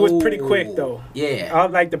like, It was pretty "Oh." quick, though. Yeah, I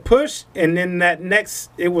like the push, and then that next,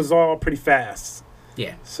 it was all pretty fast.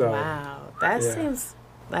 yeah. So Wow, that Yeah. seems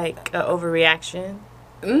like an overreaction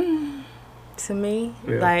to me.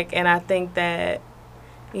 Yeah. And I think that,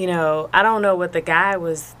 I don't know what the guy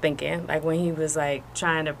was thinking. Like when he was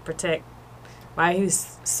trying to protect, why he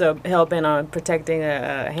was so hell bent on protecting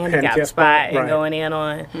a handicap Handicap spot spot, and right. going in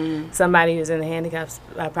on somebody who's in the handicap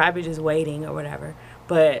spot, probably just waiting or whatever.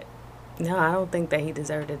 But no, I don't think that he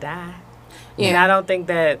deserved to die. Yeah. And I don't think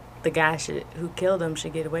that the guy who killed him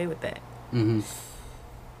should get away with that. Mm-hmm.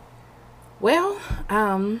 Well,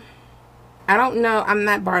 I don't know. I'm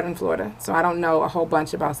not barred in Florida, so I don't know a whole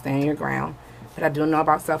bunch about standing your ground, but I do know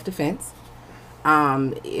about self-defense.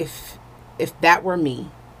 If that were me,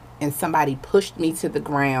 and somebody pushed me to the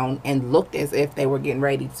ground and looked as if they were getting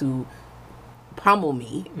ready to pummel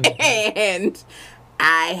me, and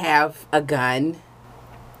I have a gun,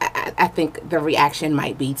 I think the reaction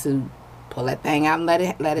might be to pull that thing out and let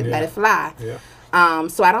it fly. yeah.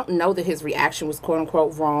 So I don't know that his reaction was quote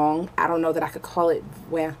unquote wrong. I don't know that I could call it.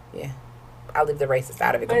 Well, yeah, I'll leave the racist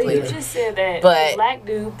out of it But you completely. just said that But- the black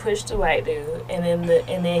dude pushed the white dude, and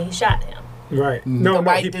then he shot him. Right. Mm. No, The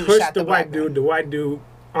white he dude pushed shot the the white black dude. The white dude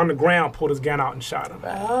on the ground pulled his gun out and shot him.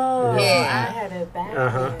 Oh, Yeah. I had it back.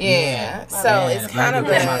 Uh-huh. Yeah. So Yeah, it's the black kind of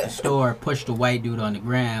dude came out the a store, pushed the white dude on the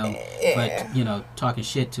ground, Yeah. but talking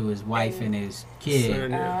shit to his wife and his kid.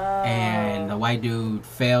 Son, Oh. yeah. And the white dude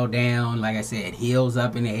fell down, like I said, heels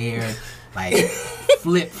up in the air, like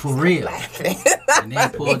flipped for real, and then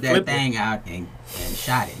pulled that Flipped. thing out and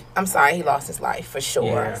shot him. I'm sorry, he lost his life for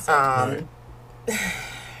sure. Right.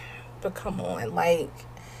 But come on,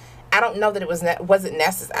 I don't know that it was it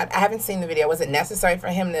necessary. I haven't seen the video. Was it necessary for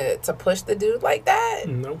him to push the dude like that?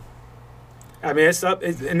 No. I mean, it's up,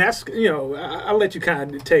 and that's, I'll let you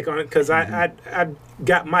kind of take on it, because I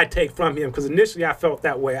got my take from him, because initially I felt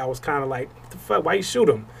that way. I was kind of like, what the fuck, why you shoot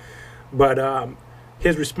him? But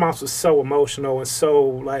his response was so emotional and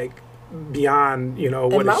so, beyond, what it should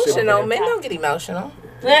have Emotional. been. Men don't get emotional.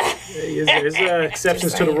 There's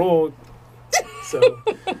exceptions to the rule. So,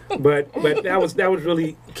 but that was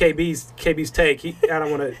really KB's take. I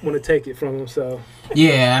don't want to take it from him. So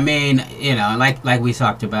Yeah, I mean, like we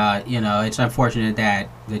talked about, it's unfortunate that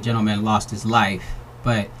the gentleman lost his life,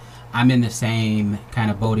 but I'm in the same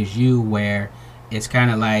kind of boat as you, where it's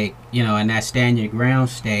kind of like, in that stand your ground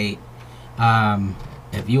state,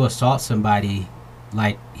 if you assault somebody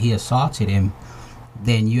like he assaulted him,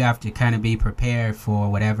 then you have to kind of be prepared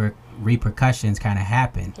for whatever repercussions kind of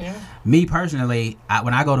happen. Yeah. Me personally,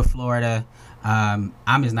 when I go to Florida, I'm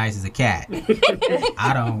as nice as a cat.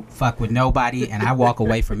 I don't fuck with nobody, and I walk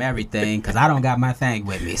away from everything because I don't got my thing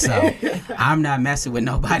with me. So I'm not messing with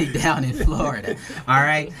nobody down in Florida. All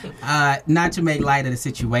right. Not to make light of the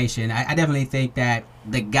situation, I definitely think that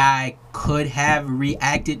the guy could have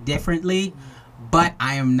reacted differently, but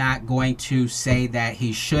I am not going to say that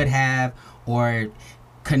he should have or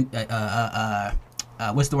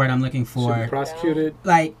what's the word I'm looking for? Should be prosecuted.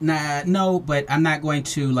 Like, no, but I'm not going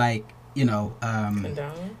to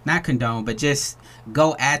Condone? not condone, but just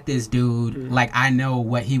go at this dude like I know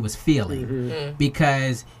what he was feeling.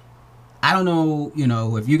 Because I don't know,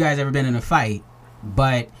 if you guys ever been in a fight,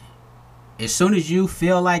 but as soon as you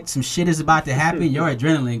feel like some shit is about to happen, your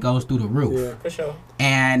adrenaline goes through the roof. Yeah. For sure.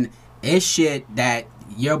 And it's shit that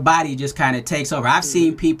your body just kind of takes over. I've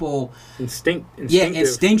seen people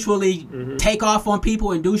instinctually take off on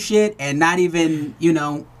people and do shit and not even,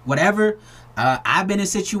 whatever. I've been in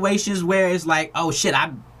situations where it's like, oh shit,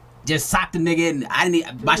 I just socked a nigga and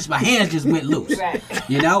my hands just went loose. Right.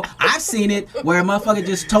 I've seen it where a motherfucker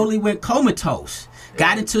just totally went comatose,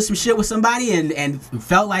 got into some shit with somebody and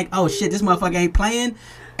felt like, oh shit, this motherfucker ain't playing,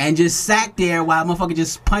 and just sat there while a motherfucker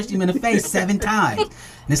just punched him in the face 7 times.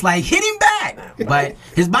 And it's like, hit him back, but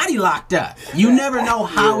his body locked up. You never know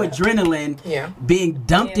how adrenaline being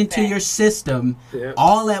dumped into your system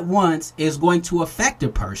all at once is going to affect a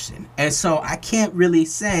person. And so I can't really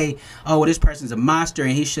say, oh, well, this person's a monster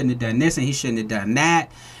and he shouldn't have done this and he shouldn't have done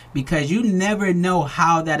that, because you never know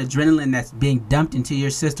how that adrenaline that's being dumped into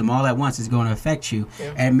your system all at once is going to affect you.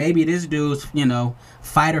 And maybe this dude's,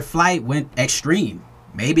 fight or flight went extreme.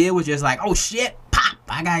 Maybe it was just like, oh shit, pop,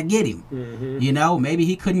 I gotta get him. Maybe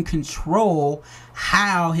he couldn't control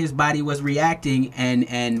how his body was reacting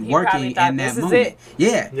and working in that moment.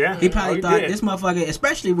 Yeah. He probably thought this motherfucker,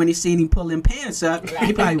 especially when he seen him pull them pants up,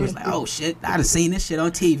 he probably was like, oh shit, I done seen this shit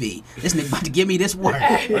on TV. This nigga about to give me this work.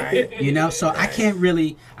 So I can't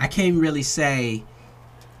really say,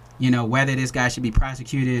 whether this guy should be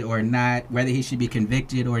prosecuted or not, whether he should be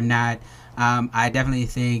convicted or not. I definitely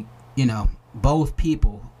think, both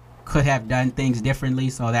people could have done things differently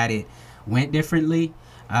so that it went differently.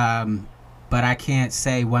 But I can't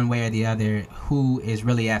say one way or the other who is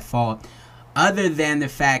really at fault, other than the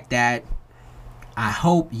fact that I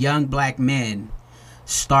hope young black men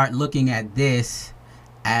start looking at this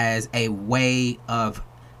as a way of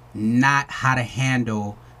not how to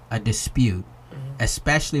handle a dispute,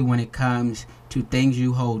 especially when it comes to things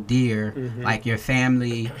you hold dear, like your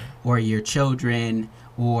family or your children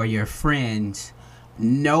or your friends.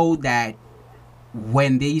 Know that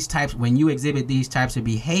when you exhibit these types of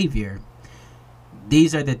behavior,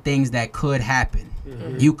 these are the things that could happen.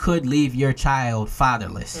 You could leave your child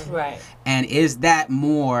fatherless. Right. And is that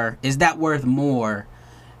worth more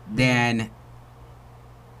than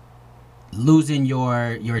losing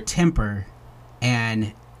your temper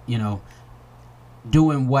and,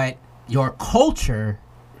 doing what your culture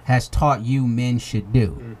has taught you men should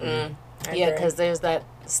do? Yeah, because there's that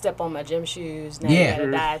step on my gym shoes, now you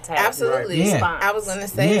gotta die type. Absolutely. Response. I was going to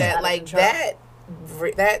say that, like,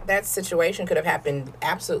 that situation could have happened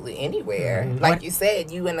absolutely anywhere. Like you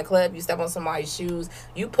said, you in the club, you step on somebody's shoes,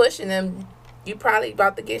 you pushing them, you probably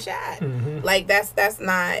about to get shot. Like that's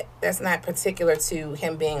not particular to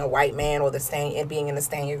him being a white man or being in the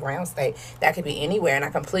stand your ground state. That could be anywhere, and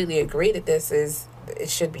I completely agree that it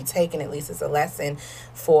should be taken at least as a lesson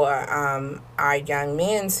for our young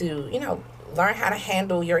men to learn how to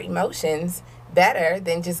handle your emotions better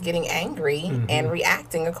than just getting angry and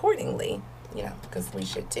reacting accordingly. Because we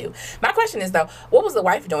should too. My question is, though, what was the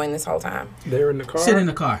wife doing this whole time? They were in the car. Sitting in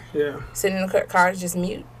the car. Yeah. Sitting in the car, just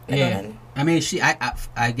mute. Yeah. I mean,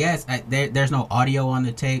 I guess there's no audio on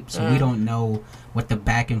the tape, so we don't know what the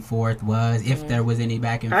back and forth was, if there was any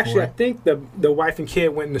back and forth. Actually, I think the wife and kid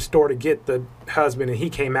went in the store to get the husband, and he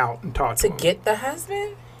came out and talked to him. To get the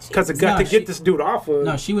husband? Because to get this dude off of.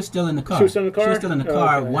 No, she was still in the car. She was still in the car. She was still in the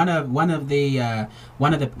car. Okay.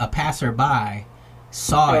 A passerby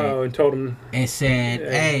saw it and told him and said,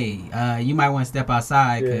 "Hey, you might want to step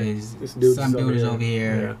outside because some dude is over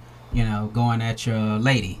here, going at your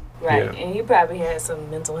lady." Right, Yeah. and he probably had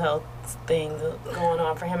some mental health thing going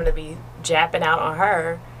on for him to be japping out on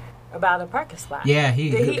her about a parking spot. Yeah, Did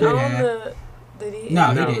he could own have. Did he? No, own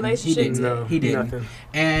he the didn't. relationship? No, He didn't. nothing.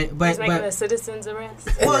 And He's making a citizen's arrest.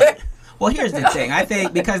 Well, here's the thing. I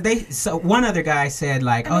think because one other guy said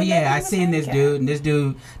like, "Oh yeah, I seen this dude, and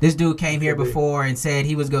this dude came here before and said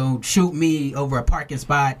he was gonna shoot me over a parking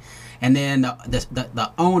spot." And then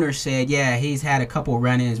the owner said, yeah, he's had a couple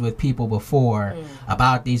run-ins with people before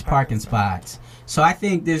about these parking spots. So I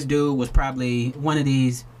think this dude was probably one of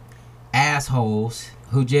these assholes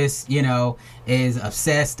who just, is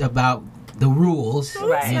obsessed about the rules.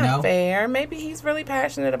 That's not fair. Maybe he's really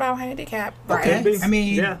passionate about handicap. Okay. Right? I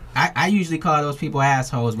mean, I usually call those people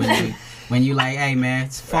assholes when you like, hey man,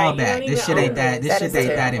 fall back. This shit ain't that. This shit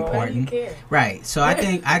ain't that important. Right. So I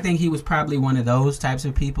think he was probably one of those types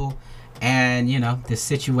of people, and the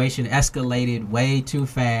situation escalated way too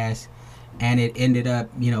fast. And it ended up,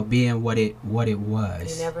 being what it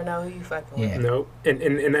was. You never know who you fucking with. Yeah. No,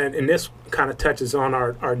 and this kind of touches on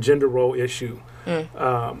our gender role issue.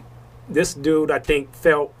 This dude, I think,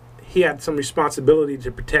 felt he had some responsibility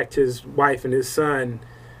to protect his wife and his son,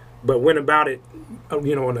 but went about it,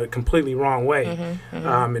 in a completely wrong way.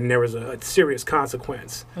 And there was a serious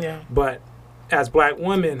consequence. Yeah. But as black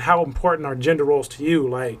women, how important are gender roles to you?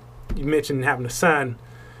 Like you mentioned having a son.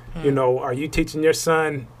 Are you teaching your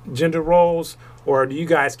son gender roles, or do you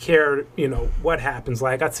guys care, what happens?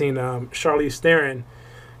 Like I've seen Charlize Theron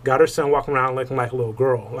got her son walking around looking like a little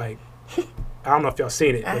girl. Like, I don't know if y'all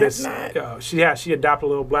seen it, but she adopted a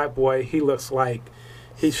little black boy. He looks like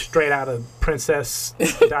he's straight out of Princess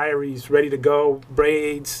Diaries, ready to go,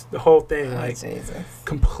 braids, the whole thing. Jesus.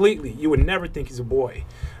 Completely. You would never think he's a boy.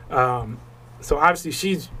 So obviously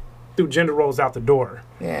she's threw gender roles out the door.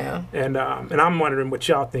 Yeah. And I'm wondering what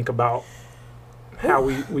y'all think about how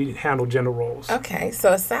we handle gender roles. Okay,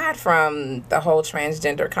 so aside from the whole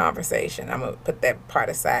transgender conversation, I'm going to put that part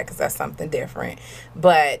aside because that's something different.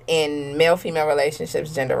 But in male-female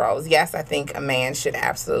relationships, gender roles, yes, I think a man should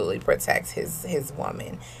absolutely protect his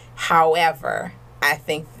woman. However, I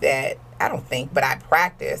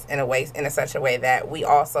practice in such a way that we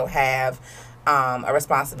also have a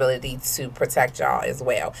responsibility to protect y'all as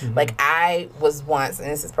well. Like I was once, and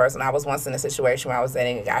this is personal, I was once in a situation where I was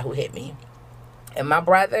dating a guy who hit me. And my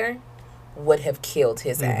brother would have killed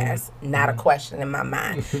his ass. Not a question in my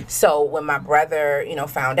mind. So when my brother,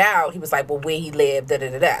 found out, he was like, well, where he lived,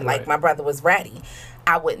 da-da-da-da. Like, my brother was ready.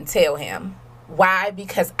 I wouldn't tell him. Why?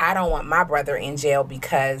 Because I don't want my brother in jail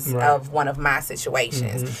because of one of my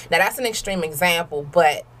situations. Now, that's an extreme example,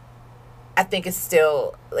 but I think it's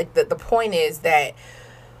still, like, the point is that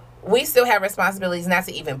we still have responsibilities not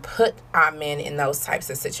to even put our men in those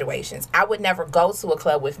types of situations. I would never go to a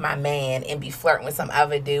club with my man and be flirting with some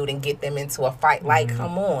other dude and get them into a fight. Like,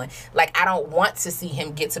 come on. Like, I don't want to see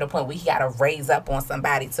him get to the point where he got to raise up on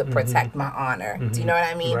somebody to protect my honor. Do you know what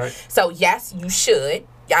I mean? Right. So, yes, you should.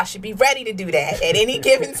 Y'all should be ready to do that at any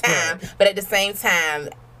given time. But at the same time,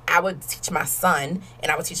 I would teach my son,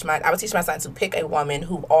 and I would teach my son to pick a woman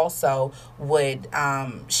who also would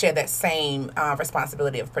share that same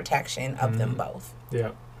responsibility of protection of them both.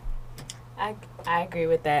 Yeah, I agree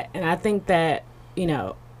with that, and I think that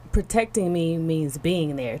protecting me means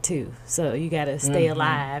being there too. So you got to stay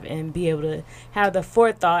alive and be able to have the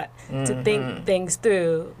forethought to think things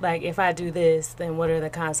through. Like, if I do this, then what are the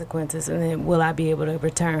consequences, and then will I be able to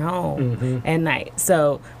return home at night?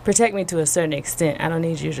 So protect me to a certain extent. I don't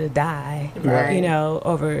need you to die,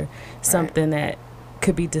 over something that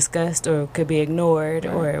could be discussed or could be ignored,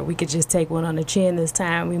 or we could just take one on the chin this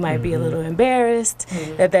time. We might be a little embarrassed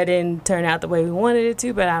that didn't turn out the way we wanted it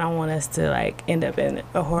to, but I don't want us to end up in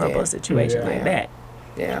a horrible situation like that.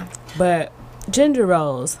 Yeah. But gender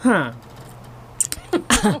roles,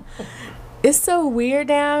 it's so weird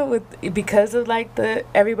now because of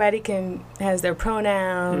everybody has their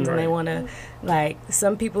pronouns and they want to,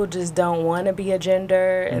 some people just don't want to be a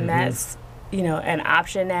gender, and that's an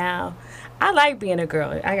option now. I like being a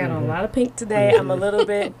girl. I got on a lot of pink today. I'm a little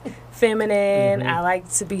bit feminine. I like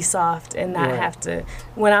to be soft and not have to.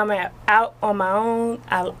 When I'm out on my own,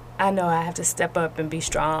 I know I have to step up and be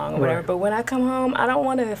strong or whatever. But when I come home, I don't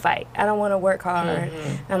want to fight. I don't want to work hard.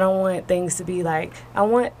 I don't want things to be I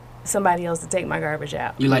want somebody else to take my garbage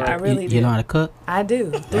out. You like? I really do. You know how to cook? I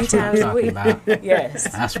do. 3 times a week. Yes.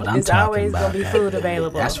 That's what I'm it's talking always about. Gonna be food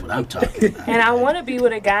available. That's what I'm talking about. And I want to be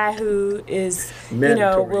with a guy who is,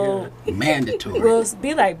 will mandatory. Will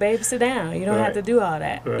be like, babe, sit down. You don't have to do all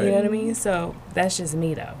that. You know what I mean? So that's just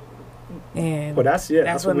me though, and that's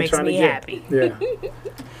what makes me happy. Yeah.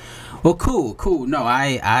 Well, cool. No,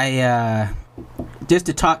 I just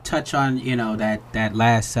to touch on that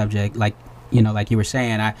last subject, like you were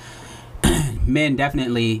saying, men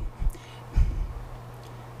definitely.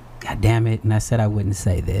 God damn it! And I said I wouldn't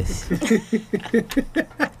say this.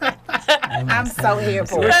 I'm so here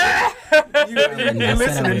for it. You're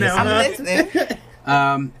listening now. I'm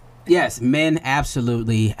listening. Yes, men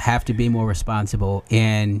absolutely have to be more responsible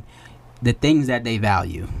in the things that they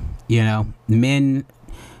value. Men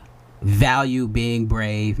value being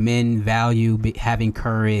brave. Men value having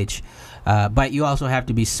courage. But you also have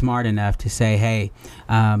to be smart enough to say, hey,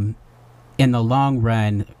 in the long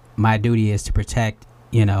run, my duty is to protect,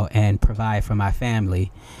 and provide for my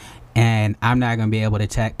family. And I'm not going to be able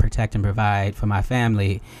to protect and provide for my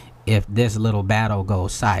family if this little battle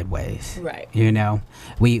goes sideways. Right.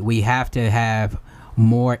 We have to have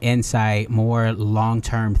more insight, more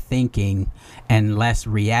long-term thinking, and less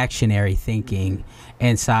reactionary thinking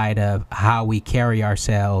inside of how we carry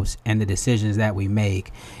ourselves and the decisions that we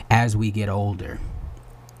make as we get older.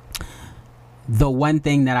 The one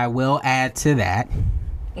thing that I will add to that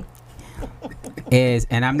is,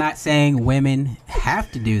 and I'm not saying women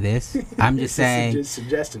have to do this, I'm just saying it's a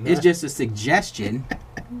suggestion. It's just a suggestion.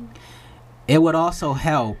 It would also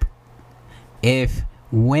help if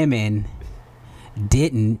women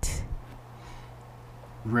didn't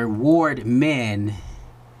reward men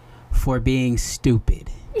for being stupid.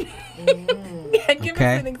 Give us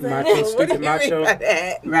an example. Macho, What do you macho. mean by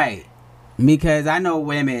that? Right. Because I know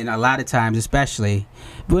women, a lot of times especially,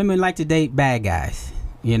 women like to date bad guys.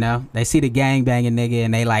 They see the gang banging nigga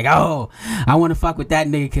and they like, oh, I want to fuck with that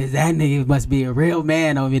nigga because that nigga must be a real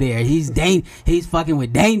man over there. He's fucking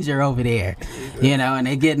with danger over there, and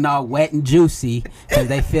they getting all wet and juicy because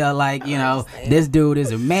they feel like, this dude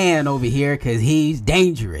is a man over here because he's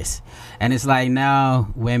dangerous. And it's like, no,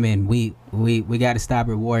 women, we got to stop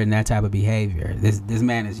rewarding that type of behavior. This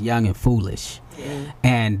man is young and foolish. Yeah.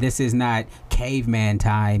 And this is not caveman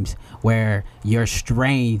times where your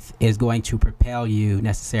strength is going to propel you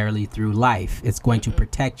necessarily through life. It's going to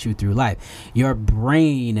protect you through life. Your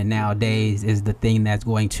brain nowadays is the thing that's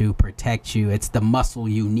going to protect you. It's the muscle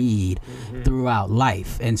you need throughout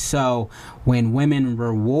life. And so when women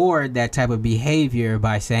reward that type of behavior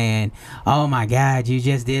by saying, oh my God, you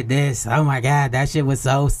just did this. Oh my God, that shit was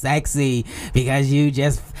so sexy because you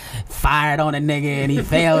just fired on a nigga and he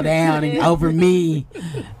fell down and over me,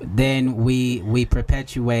 then we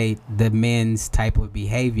perpetuate the men's type of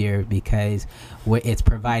behavior because it's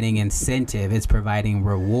providing incentive, it's providing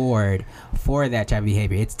reward for that type of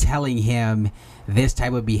behavior. It's telling him this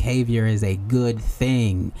type of behavior is a good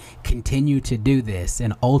thing. Continue to do this.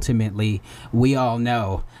 And ultimately, we all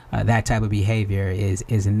know that type of behavior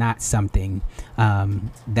is not something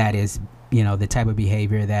that is, the type of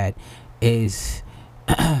behavior that is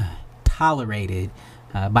tolerated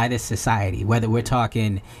by this society, whether we're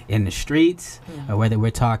talking in the streets or whether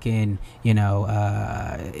we're talking, in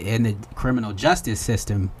the criminal justice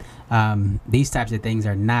system. These types of things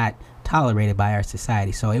are not tolerated by our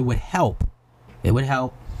society. So it would help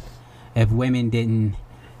if women didn't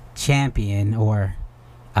champion or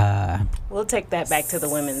we'll take that back to the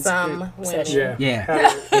women's Some group women. session.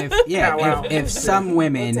 If some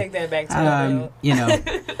women We'll take that back to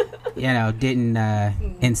didn't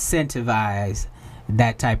incentivize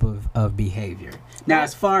that type of behavior. Now,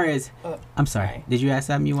 as far as I'm sorry, did you ask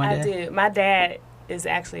something you wanted? I did. My dad is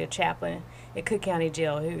actually a chaplain at Cook County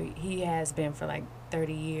Jail. He has been for like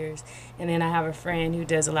 30 years. And then I have a friend who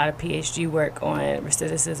does a lot of PhD work on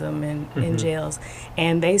recidivism in jails.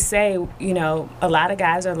 And they say, a lot of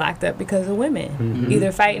guys are locked up because of women,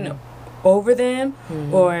 either fighting over them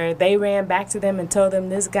or they ran back to them and told them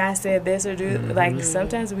this guy said this or do like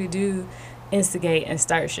sometimes we do instigate and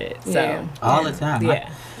start shit. So all the time.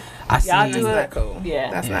 Yeah. I Y'all seen, do That's it. not cool.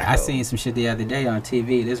 Yeah. That's not I cool. seen some shit the other day on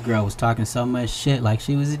TV. This girl was talking so much shit like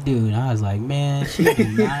she was a dude. I was like, man, she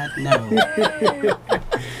did not know.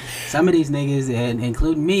 Some of these niggas, and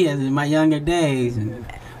including me as in my younger days,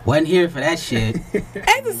 wasn't here for that shit.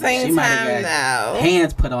 At the same She might time, have though,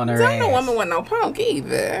 Hands put on her don't ass. no woman want no punk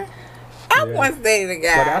either. I once dated a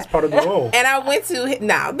guy. But that's part of the role. And I went to let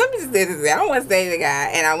me just say this. I once dated a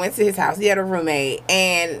guy, and I went to his house. He had a roommate,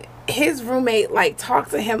 and his roommate like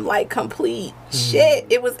talked to him like complete shit.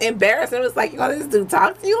 It was embarrassing. It was like, this dude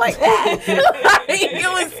talk to you like that.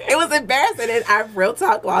 it was embarrassing, and I real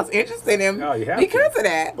talk lost interest in him because of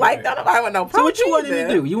that. Like, don't nobody want no punk. So what you wanted him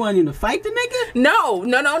to do? You wanted him to fight the nigga? No.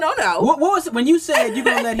 What was it when you said you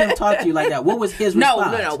gonna let him talk to you like that? What was his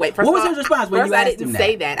response? No. Wait. What was his response when you I asked didn't him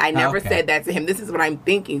say that. I never Okay. said that to him. This is what I'm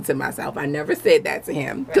thinking to myself. I never said that to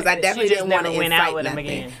him because I definitely She just didn't want to never went out incite with him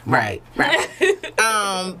nothing. again. Right.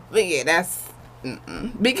 But yeah, that's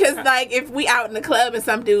because like if we out in the club and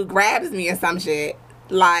some dude grabs me or some shit,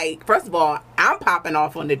 like first of all, I'm popping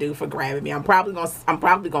off on the dude for grabbing me. I'm probably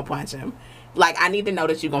gonna punch him. Like, I need to know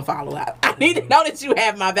that you're going to follow up. I need to know that you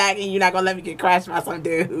have my back and you're not going to let me get crashed by some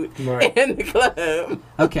dude in the club.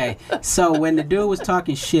 Okay, so when the dude was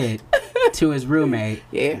talking shit to his roommate,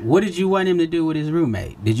 what did you want him to do with his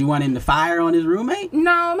roommate? Did you want him to fire on his roommate?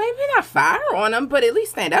 No, maybe not fire on him, but at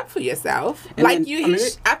least stand up for yourself. And like, then,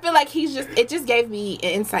 I feel like it just gave me an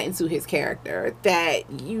insight into his character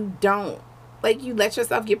that you don't, like, you let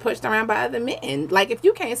yourself get pushed around by other men. Like, if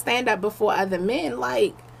you can't stand up before other men,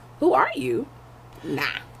 like, who are you? Nah.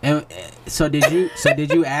 And so did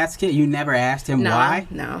you ask him? You never asked him why?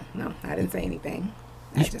 No, I didn't say anything.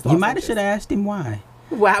 You might have should have asked him why.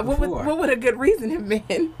 Why? What would a good reason have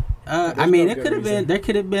been? I mean, there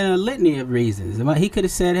could have been a litany of reasons. He could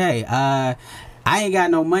have said, "Hey, I ain't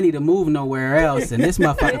got no money to move nowhere else, and this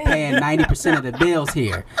motherfucker paying 90% of the bills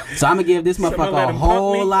here. So I'm gonna give this motherfucker a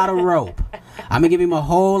whole lot of rope. I'm gonna give him a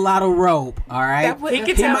whole lot of rope. All right. He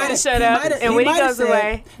can tell me to shut up, and when he goes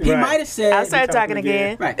away, he might have said, "I'll start talking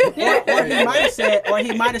again." Right. Or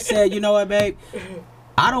he might have said, "You know what, babe?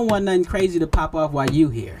 I don't want nothing crazy to pop off while you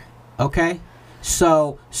here. Okay?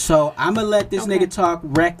 So I'm gonna let this nigga talk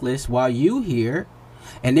reckless while you here,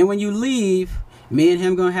 and then when you leave, me and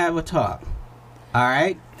him gonna have a talk. All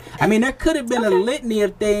right." I mean, there could have been a litany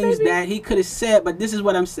of things that he could have said, but this is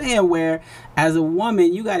what I'm saying, where as a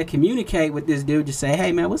woman, you got to communicate with this dude. Just say,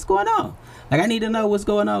 "Hey, man, what's going on? Like, I need to know what's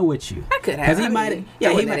going on with you." I could have. Because he might,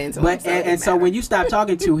 he might. But and so when you stop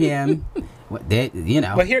talking to him, you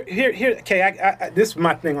know. But here, okay, I this is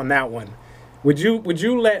my thing on that one. Would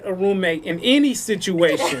you let a roommate in any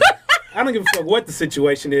situation? I don't give a fuck what the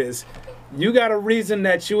situation is. You got a reason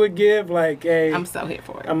that you would give, like, hey, I'm so here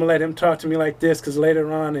for it. I'm gonna let him talk to me like this because later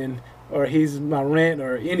on, or he's my rent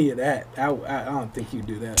or any of that. I don't think you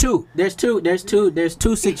do that. There's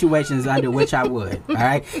two situations under which I would. All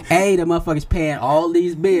right. A, the motherfucker's paying all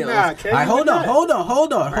these bills. Nah, all right,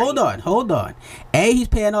 hold on. A, he's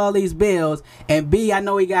paying all these bills, and B, I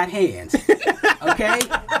know he got hands. Okay.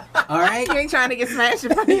 All right. You ain't trying to get smashed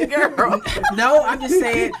in front of your girl. No, I'm just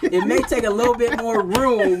saying it may take a little bit more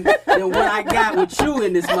room than what I got with you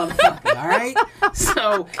in this motherfucker. All right.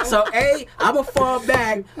 So A, I'm gonna fall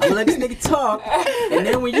back. I'm gonna let this nigga talk, and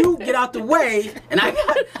then when you get out the way, and I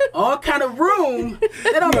got all kind of room,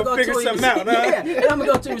 then I'm gonna go to him. Then I'm gonna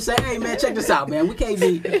go to him and say, "Hey, man, check this out, man. You can't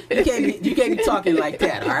be talking like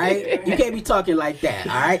that. All right. You can't be talking like that.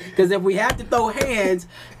 All right. Because if we have to throw hands,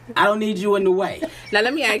 I don't need you in the way. Now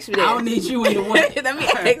let me ask you this. I don't need you in the way. let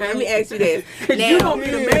me ask you this. Now, you gonna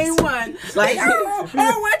be the main one. Like, oh,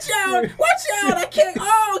 watch out! I can't.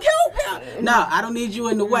 Oh, help out. No, I don't need you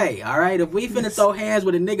in the way. All right. If we finna throw hands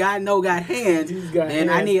with a nigga I know got hands, then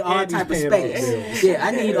I need all type of space. Yeah,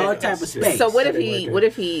 I need all type of space. So what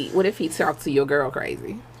if he talked to your girl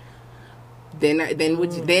crazy? Then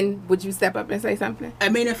would you step up and say something? I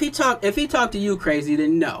mean, if he talked to you crazy,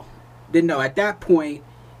 then no. At that point,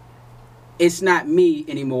 it's not me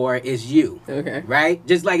anymore, it's you. Okay. Right?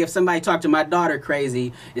 Just like if somebody talked to my daughter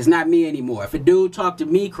crazy, it's not me anymore. If a dude talked to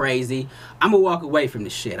me crazy, I'm going to walk away from the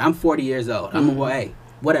shit. I'm 40 years old. I'm going to go, hey,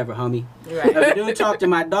 whatever, homie. Right. If a dude talked to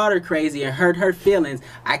my daughter crazy and hurt her feelings,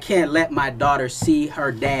 I can't let my daughter see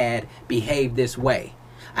her dad behave this way.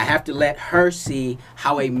 I have to let her see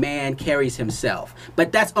how a man carries himself.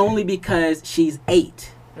 But that's only because she's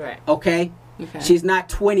 8. Right. Okay? She's not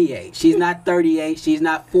 28. She's not 38. She's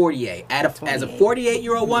not 48. As a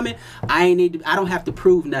 48-year-old woman, I don't have to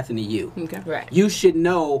prove nothing to you. Okay. Right. You should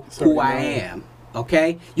know who I am.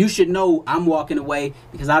 Okay? You should know I'm walking away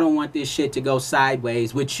because I don't want this shit to go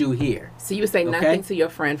sideways with you here. So you would say nothing to your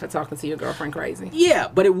friend for talking to your girlfriend crazy? Yeah,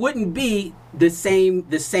 but it wouldn't be the same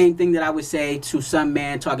thing that I would say to some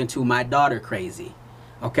man talking to my daughter crazy.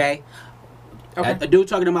 Okay? A dude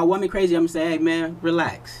talking to my woman crazy, I'm going to say, hey, man,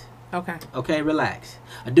 relax. Okay, relax.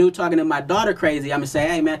 A dude talking to my daughter crazy, I'm going to say,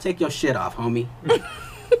 hey, man, take your shit off, homie.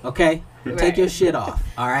 Okay? Right. Take your shit off,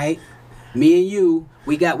 all right? Me and you,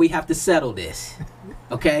 we have to settle this.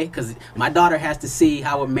 Okay? Because my daughter has to see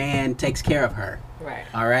how a man takes care of her. Right.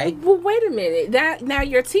 All right? Well, wait a minute. Now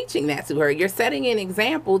you're teaching that to her. You're setting an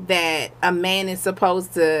example that a man is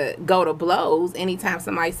supposed to go to blows anytime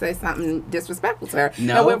somebody says something disrespectful to her.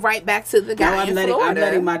 No. And we're right back to the guy in Florida. I'm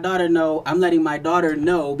letting my daughter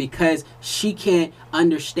know because she can't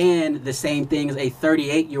understand the same things a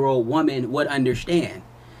 38-year-old woman would understand.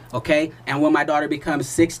 Okay? And when my daughter becomes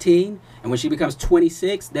 16 and when she becomes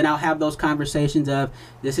 26, then I'll have those conversations of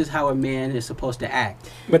this is how a man is supposed to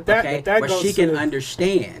act. But that where she can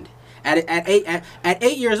understand. At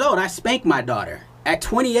 8 years old, I spank my daughter. At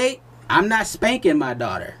 28, I'm not spanking my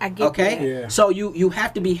daughter. I get that. Yeah. So you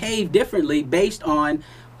have to behave differently based on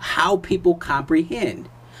how people comprehend.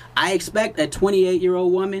 I expect a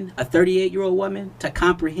 28-year-old woman, a 38-year-old woman to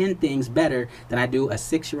comprehend things better than I do a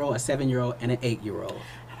 6-year-old, a 7-year-old, and an 8-year-old.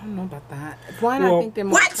 I don't know about that. One, Well, I think they're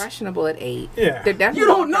more what? impressionable at 8. Yeah. They're definitely You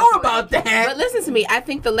don't more know impressionable about at 8. that. But listen to me. I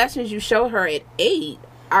think the lessons you show her at 8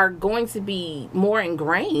 are going to be more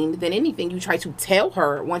ingrained than anything you try to tell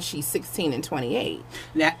her once she's 16 and 28.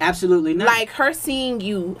 Absolutely not. Like her seeing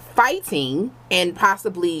you fighting and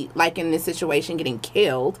possibly, like in this situation, getting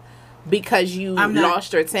killed because you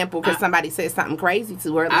lost your temper because somebody said something crazy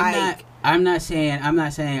to her. I'm not saying I'm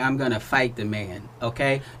gonna fight the man.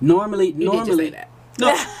 Okay. Normally. Did you say that?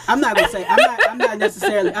 No, I'm not gonna say. I'm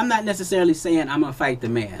not necessarily saying I'm gonna fight the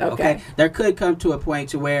man. Okay. There could come to a point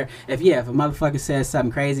to where if a motherfucker says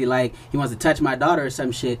something crazy like he wants to touch my daughter or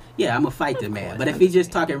some shit, yeah, I'm gonna fight the man. But if he's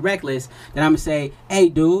just talking reckless, then I'm gonna say, hey,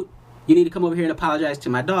 dude, you need to come over here and apologize to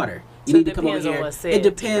my daughter. You need to come over here. It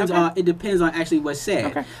depends on actually what's said.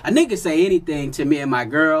 Okay. A nigga say anything to me and my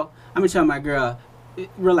girl, I'm gonna tell my girl,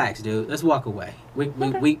 relax, dude. Let's walk away.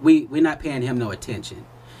 We're not paying him no attention.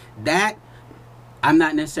 That I'm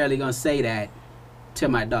not necessarily gonna say that to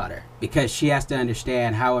my daughter because she has to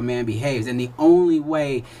understand how a man behaves, and the only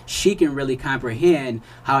way she can really comprehend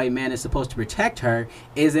how a man is supposed to protect her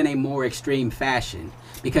is in a more extreme fashion,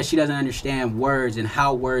 because she doesn't understand words and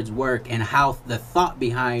how words work and how the thought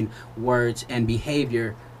behind words and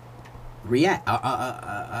behavior work.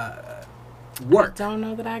 I don't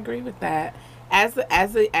know that I agree with that.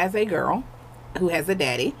 As a girl who has a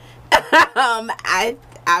daddy, I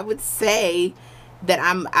would say that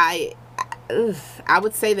I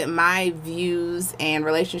would say that my views and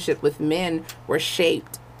relationship with men were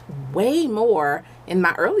shaped way more in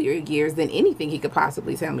my earlier years than anything he could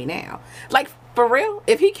possibly tell me now. Like, for real,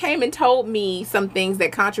 if he came and told me some things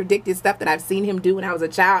that contradicted stuff that I've seen him do when I was a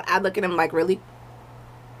child, I'd look at him like, really?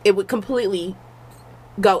 It would completely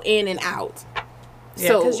go in and out.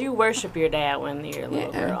 Yeah, because you worship your dad when you're a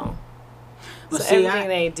little girl. Well, so everything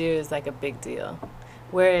they do is like a big deal.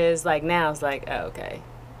 Whereas like now it's like, oh, okay.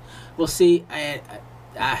 Well, see,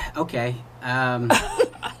 okay.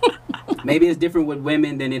 Maybe it's different with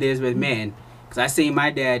women than it is with men. Because I seen my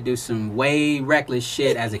dad do some way reckless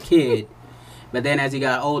shit as a kid. But then as he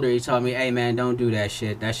got older, he told me, hey, man, don't do that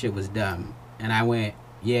shit. That shit was dumb. And I went,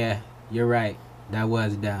 yeah, you're right. That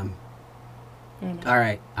was dumb. All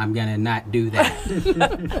right, I'm going to not do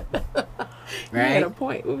that. Right? You had a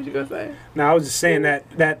point. What was you going to say? No, I was just saying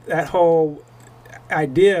that whole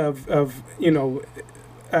idea of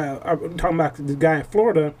I'm talking about the guy in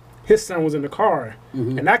Florida, his son was in the car.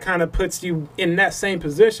 Mm-hmm. And that kind of puts you in that same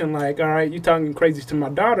position, like, all right, you talking crazy to my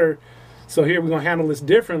daughter, so here we're going to handle this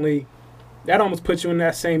differently. That almost puts you in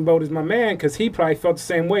that same boat as my man, because he probably felt the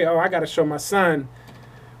same way. Oh, I got to show my son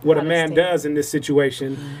what a man does in this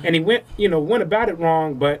situation. Mm-hmm. And he went about it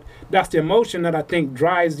wrong, but that's the emotion that I think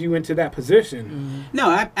drives you into that position. Mm-hmm.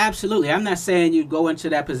 No, absolutely. I'm not saying you go into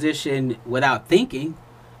that position without thinking.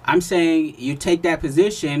 I'm saying you take that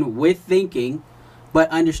position with thinking, but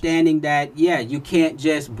understanding that, yeah, you can't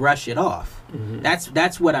just brush it off. Mm-hmm.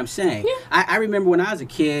 That's what I'm saying. Yeah. I remember when I was a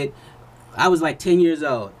kid, I was like 10 years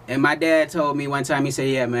old, and my dad told me one time, he said,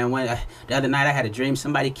 yeah, man, the other night I had a dream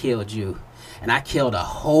somebody killed you. And I killed a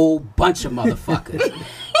whole bunch of motherfuckers.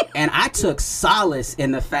 And I took solace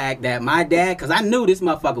in the fact that my dad, because I knew this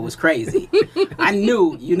motherfucker was crazy. I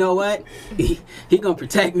knew, you know what? He gonna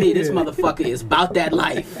protect me. This motherfucker is about that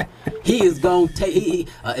life. He is gonna take,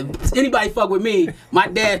 if anybody fuck with me, my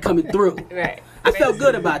dad coming through. Right. I felt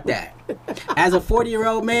good about that. As a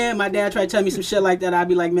 40-year-old man, my dad tried to tell me some shit like that, I'd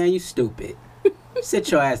be like, man, you stupid.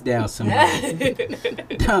 Sit your ass down somewhere.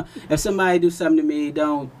 If somebody do something to me,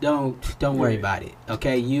 don't worry about it.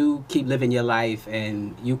 Okay, you keep living your life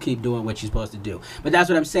and you keep doing what you're supposed to do. But that's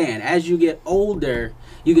what I'm saying. As you get older,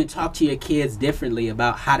 you can talk to your kids differently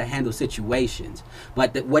about how to handle situations.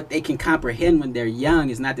 But what they can comprehend when they're young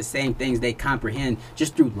is not the same things they comprehend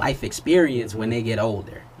just through life experience when they get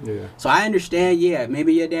older. Yeah. So I understand. Yeah,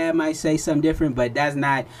 maybe your dad might say something different, but that's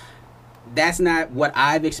not what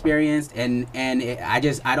I've experienced, and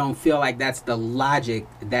I don't feel like that's the logic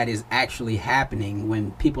that is actually happening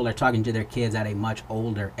when people are talking to their kids at a much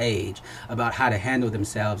older age about how to handle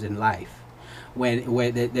themselves in life. When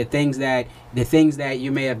the things that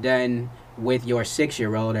you may have done with your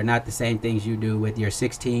 6-year-old are not the same things you do with your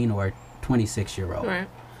 16 or 26-year-old. Right.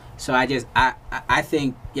 So I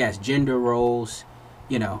think, yes, gender roles,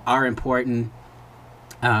 are important,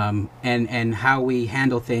 and how we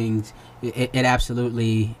handle things. It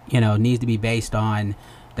absolutely, needs to be based on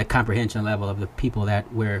the comprehension level of the people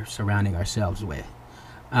that we're surrounding ourselves with.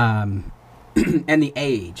 And the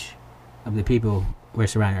age. of the people we're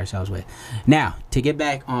surrounding ourselves with. Now, to get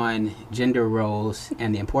back on gender roles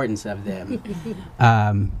and the importance of them,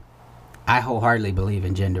 I wholeheartedly believe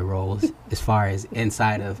in gender roles as far as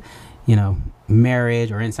inside of,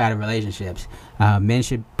 marriage or inside of relationships. Men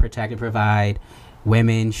should protect and provide.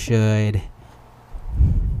 Women should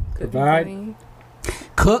Provide.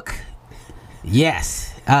 cook.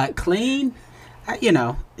 Yes. Clean.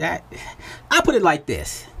 I put it like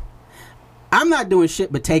this. I'm not doing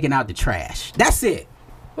shit but taking out the trash. That's it.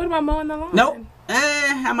 What about mowing the lawn? Nope.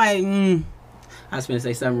 I might. I was going to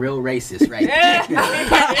say something real racist right there.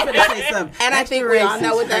 And I think we all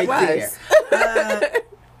know what that was.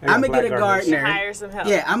 I'm going to get a gardener. Hire some help.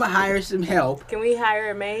 Yeah, I'm going to hire some help. Can we hire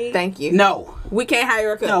a maid? Thank you. No. We can't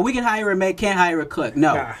hire a cook. No, we can hire a maid, can't hire a cook.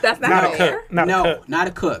 No. Nah, That's not a fair. cook. Not no, a cook. not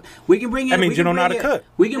a cook. We can bring in. That means we you can don't know how bring to in- cook.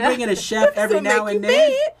 We can bring in a chef every This'll now make and you then.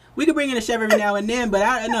 bad. We can bring in a chef every now and then, but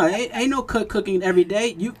ain't no cook cooking every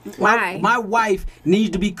day. Why? My wife needs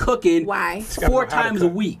to be cooking. Why? gotta know 4 how to times a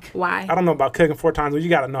cook. week. Why? I don't know about cooking 4 times, but you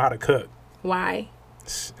got to know how to cook. Why?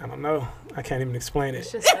 I don't know. I can't even explain It's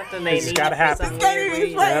it. just something they It's need. gotta for happen. some Can't weird even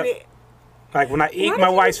reason. explain Yep. it. Like when I eat Why my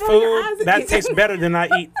did you wife's just roll your food, eyes that again? tastes better than I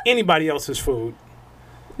eat anybody else's food.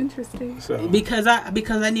 Interesting. So Because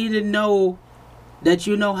I need to know that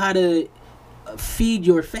you know how to feed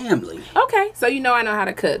your family. Okay, so I know how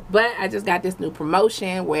to cook, but I just got this new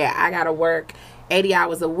promotion where I gotta work 80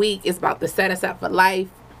 hours a week. It's about to set us up for life.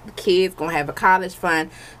 The kids gonna have a college fund,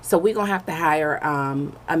 so we gonna have to hire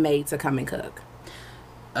a maid to come and cook.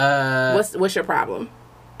 What's your problem?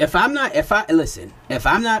 If I'm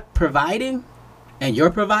not providing and you're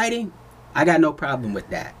providing, I got no problem with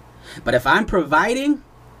that. But if I'm providing,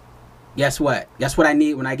 guess what? Guess what I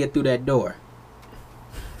need when I get through that door?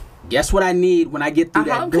 Guess what I need when I get through A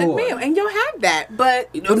that home door? cooked meal, and you'll have that.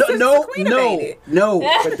 But No, Sister no, Sequita no, made it. no.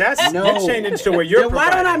 but that's No. you're changing to where you're Then why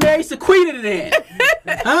don't I providing. marry Sequita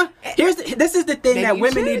then? Huh? This is the thing Maybe that you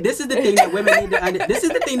women should. need. This is the thing that women need to. This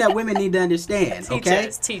is the thing that women need to understand. Teach Okay.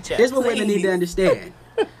 us, teach us. Here's what women need Please. to understand.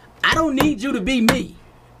 I don't need you to be me.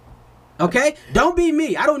 Okay? Don't be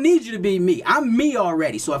me. I don't need you to be me. I'm me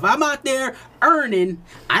already. So if I'm out there earning,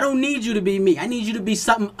 I don't need you to be me. I need you to be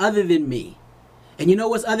something other than me. And you know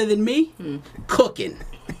what's other than me? Cooking.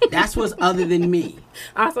 That's what's other than me.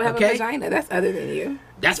 I also have Okay. a vagina. That's other than you.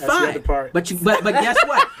 That's That's the fine. other part. But guess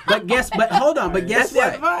what? but hold on. But guess That's the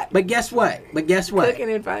other what? part. But guess what? But guess what?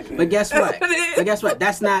 Cooking and fucking. But guess what? That's it is. But guess what?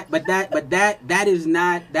 That's not. That is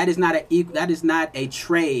not a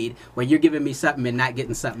trade where you're giving me something and not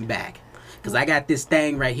getting something back. Because I got this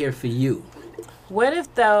thing right here for you. What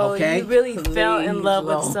if though Okay. you really fell in Please, love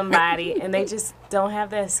with Lord. somebody and they just don't have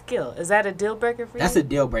that skill? Is that a deal breaker for you? That's a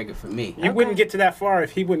deal breaker for me. You wouldn't get to that far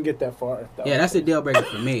if he wouldn't get that far. Though. Yeah, that's a deal breaker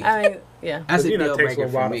for me. I mean, yeah. That's a it deal takes a breaker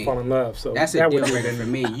little while for to me. fall in love. So That's a that deal would breaker be for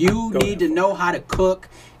me. You Go need to ahead. know how to cook,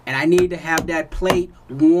 and I need to have that plate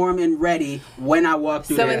warm and ready when I walk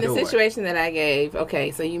through So that in the door. situation that I gave, okay,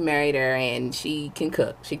 so you married her and she can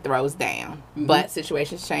cook. She throws down. But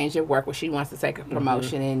situations change at work where she wants to take a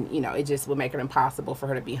promotion and, it just will make it impossible for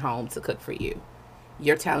her to be home to cook for you.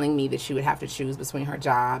 You're telling me that she would have to choose between her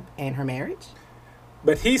job and her marriage?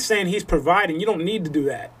 But he's saying he's providing. You don't need to do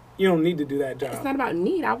that. You don't need to do that job. It's not about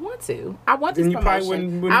need. I want to. I want Then this you probably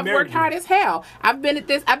promotion. wouldn't I've marry worked you. hard as hell. I've been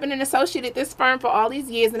an associate at this firm for all these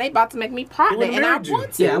years, and they about to make me partner, wouldn't and I married you.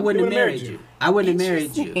 want to. Yeah, I wouldn't have would've married married you. you. I wouldn't have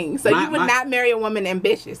married you. Interesting. So My- you would my- not marry a woman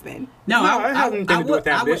ambitious then? No, No, it has nothing to do with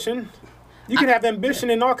I would- ambition. You can have ambition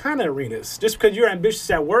in all kind of arenas. Just because you're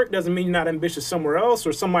ambitious at work doesn't mean you're not ambitious somewhere else,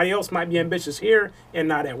 or somebody else might be ambitious here and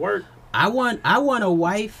not at work. I want a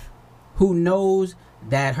wife who knows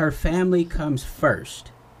that her family comes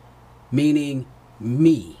first, meaning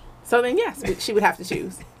me. So then, yes, she would have to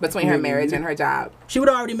choose between her marriage and her job. She would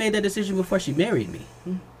have already made that decision before she married me.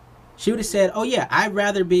 She would have said, "Oh yeah, I'd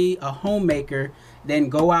rather be a homemaker than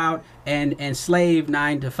go out and slave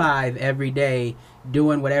 9 to 5 every day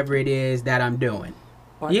doing whatever it is that I'm doing."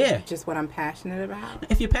 Or Yeah. just what I'm passionate about.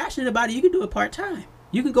 If you're passionate about it, you can do it part time.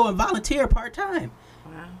 You can go and volunteer part time.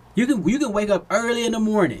 Wow. You can wake up early in the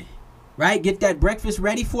morning, right? Get that breakfast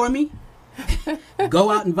ready for me. Go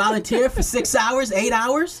out and volunteer for 6 hours, 8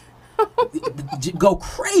 hours. Go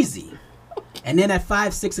crazy. And then at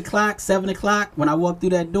 5, 6 o'clock, 7 o'clock, when I walk through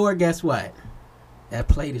that door, guess what? That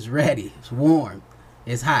plate is ready. It's warm.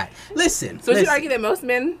 It's hot. Listen. So would you listen. argue that most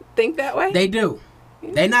men think that way? They do.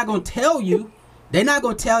 They're not gonna tell you. They're not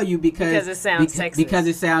gonna tell you because it sounds sexist. Because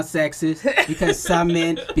it sounds sexist. Because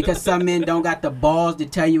some men don't got the balls to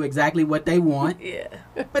tell you exactly what they want. Yeah.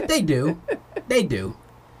 But they do. They do.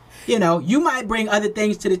 You might bring other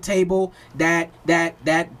things to the table that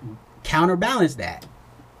counterbalance that.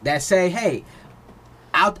 That say, hey,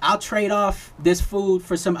 I'll trade off this food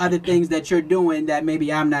for some other things that you're doing that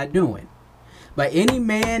maybe I'm not doing. But any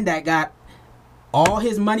man that got all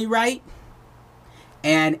his money right,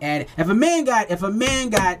 and if a man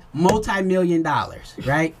got multi-million dollars,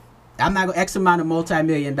 right? I'm not gonna X amount of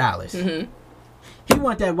multi-million dollars. He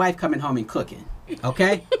want that wife coming home and cooking.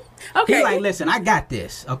 Okay? Okay. He like, listen, I got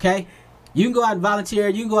this, okay? You can go out and volunteer,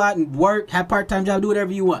 you can go out and work, have part-time job, do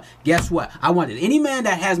whatever you want. Guess what? I want it. Any man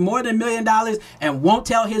that has more than $1 million and won't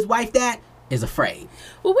tell his wife that is afraid.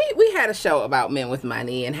 Well, we had a show about men with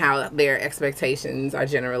money and how their expectations are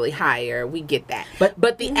generally higher. We get that.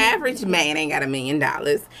 But the average man ain't got $1 million.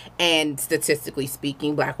 And statistically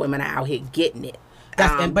speaking, black women are out here getting it.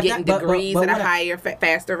 Getting degrees at a higher,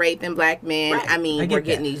 faster rate than black men. Right. I mean, we're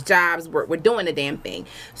getting these jobs. We're doing the damn thing.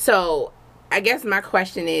 So I guess my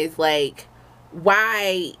question is, like,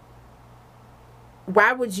 why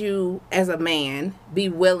would you, as a man, be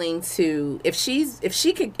willing to, if she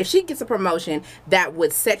gets a promotion that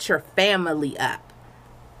would set your family up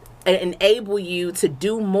and enable you to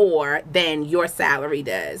do more than your salary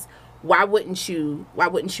does? Why wouldn't you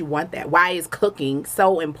want that? Why is cooking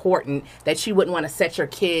so important that you wouldn't want to set your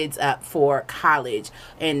kids up for college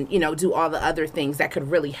and, do all the other things that could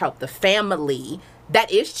really help the family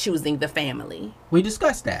that is choosing the family? We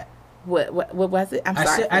discussed that. What was it? I'm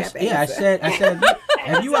sorry. I said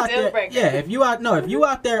if you out there, if you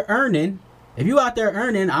out there earning,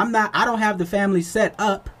 I don't have the family set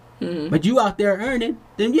up, but you out there earning,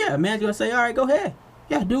 then yeah, man's gonna say, all right, go ahead.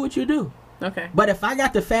 Yeah, do what you do. Okay. But if I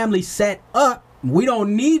got the family set up, we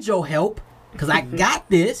don't need your help because I got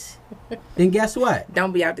this, then guess what?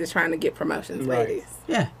 Don't be out there trying to get promotions, ladies.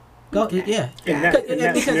 Yeah. Go, yeah. In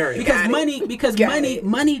that scenario. Because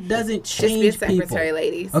money doesn't change just be a secretary, people.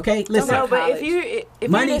 ladies. Okay, listen. No, but if you're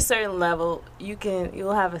Money- at a certain level,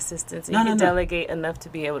 you'll have assistants. And you can delegate enough to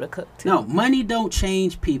be able to cook too. No, money don't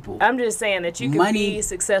change people. I'm just saying that you can be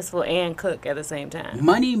successful and cook at the same time.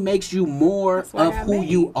 Money makes you more of who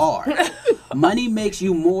you are. Money makes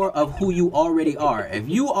you more of who you already are. If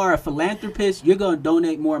you are a philanthropist, you're going to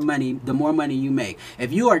donate more money the more money you make.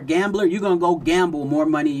 If you are a gambler, you're going to go gamble more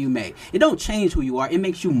money you make. It don't change who you are. It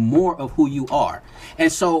makes you more of who you are.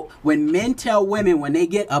 And so when men tell women when they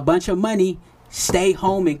get a bunch of money, stay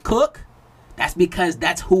home and cook, that's because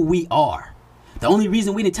that's who we are. The only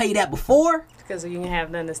reason we didn't tell you that before, because you didn't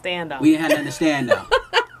have nothing to stand on. we didn't have nothing to stand on.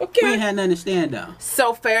 Okay. We ain't had nothing to stand on.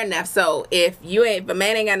 So fair enough. So if a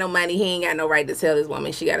man ain't got no money, he ain't got no right to tell this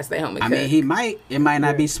woman she got to stay home and cook. I mean, it might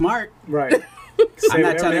not be smart. Right. I'm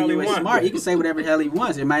not telling you it's smart. He can say whatever the hell he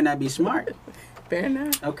wants. It might not be smart. Fair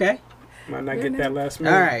enough. Okay. Might not get that last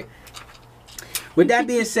minute. All right. With that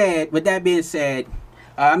being said,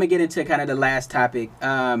 I'm gonna get into kind of the last topic.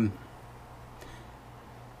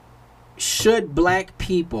 Should black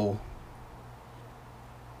people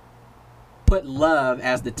put love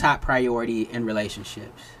as the top priority in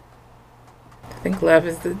relationships? I think love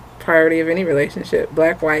is the priority of any relationship.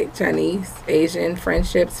 Black, white, Chinese, Asian,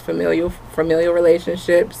 friendships, familial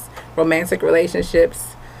relationships, romantic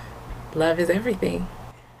relationships. Love is everything.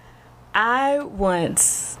 I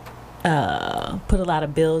once put a lot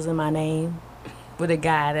of bills in my name with a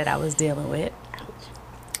guy that I was dealing with.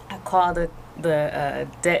 I called the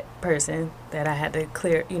debt person that I had to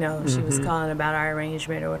clear, she was calling about our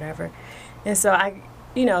arrangement or whatever. And so I,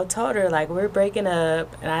 told her, like, we're breaking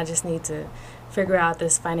up and I just need to figure out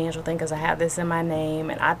this financial thing because I have this in my name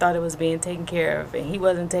and I thought it was being taken care of and he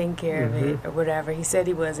wasn't taking care of it or whatever. He said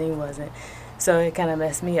he was and he wasn't. So it kind of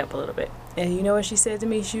messed me up a little bit. And you know what she said to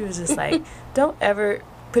me? She was just like, don't ever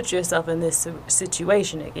put yourself in this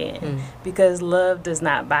situation again because love does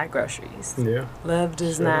not buy groceries. Yeah. Love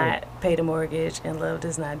does not pay the mortgage and love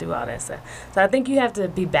does not do all that stuff. So I think you have to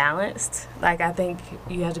be balanced. Like, I think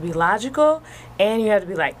you have to be logical and you have to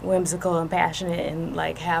be like whimsical and passionate and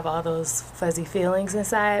like have all those fuzzy feelings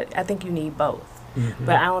inside. I think you need both.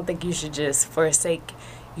 But I don't think you should just forsake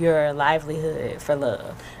your livelihood for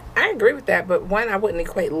love. I agree with that, but one, I wouldn't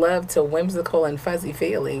equate love to whimsical and fuzzy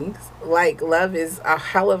feelings. Like, love is a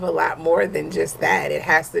hell of a lot more than just that. It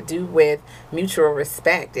has to do with mutual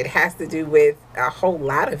respect. It has to do with a whole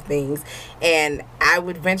lot of things. And I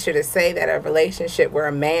would venture to say that a relationship where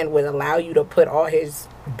a man would allow you to put all his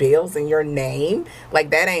bills in your name, like,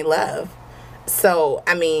 that ain't love. So,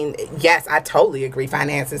 I mean, yes, I totally agree.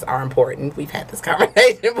 Finances are important. We've had this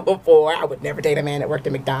conversation before. I would never date a man that worked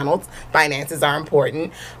at McDonald's. Finances are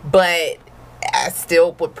important. But I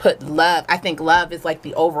still would put love. I think love is like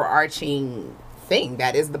the overarching thing.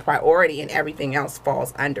 That is the priority and everything else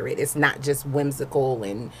falls under it. It's not just whimsical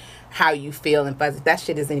and how you feel and fuzzy. That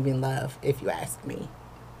shit isn't even love, if you ask me.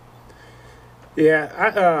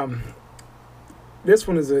 Yeah, this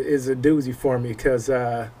one is a doozy for me because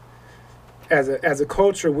as a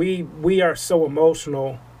culture, we are so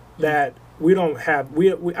emotional that we don't have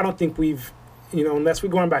we I don't think we've, unless we're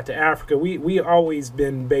going back to Africa, we always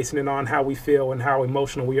been basing it on how we feel and how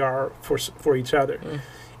emotional we are for each other,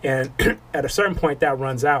 and at a certain point that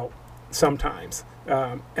runs out sometimes,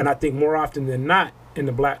 and I think more often than not in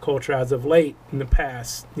the black culture as of late in the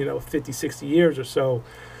past 50, 60 years or so,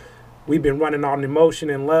 we've been running on emotion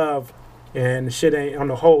and love, and the shit ain't on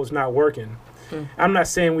the whole is not working. I'm not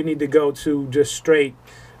saying we need to go to just straight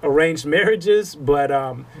arranged marriages, but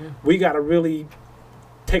we got to really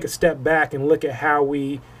take a step back and look at how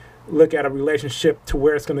we look at a relationship to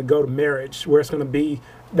where it's going to go to marriage, where it's going to be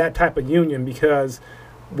that type of union, because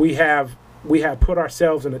we have put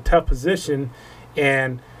ourselves in a tough position,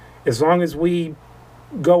 and as long as we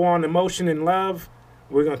go on emotion and love,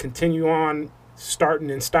 we're going to continue on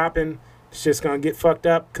starting and stopping. It's just going to get fucked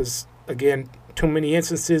up because, again, too many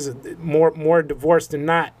instances, more divorce than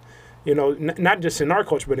not, not just in our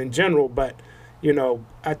culture, but in general. But,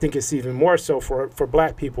 I think it's even more so for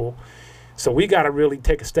black people. So we got to really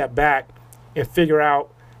take a step back and figure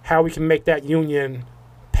out how we can make that union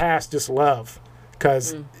past just love,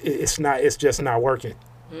 because it's just not working.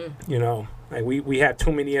 Like we have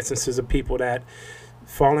too many instances of people that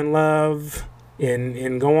fall in love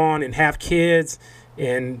and go on and have kids,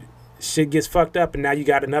 and shit gets fucked up, and now you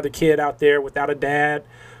got another kid out there without a dad,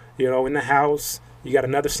 in the house. You got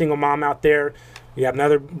another single mom out there. You got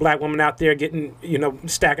another black woman out there getting,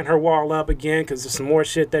 stacking her wall up again because there's some more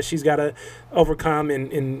shit that she's got to overcome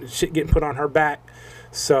and shit getting put on her back.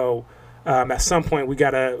 So at some point we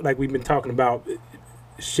got to, like we've been talking about,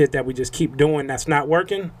 shit that we just keep doing that's not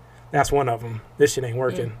working. That's one of them. This shit ain't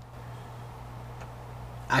working.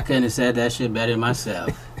 I couldn't have said that shit better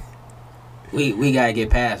myself. We gotta get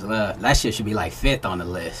past love. That shit should be like 5th on the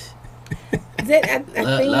list.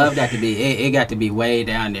 Love got to be it got to be way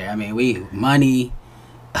down there. I mean, money,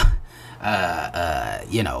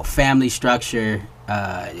 family structure,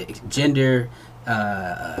 gender,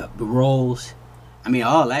 roles. I mean,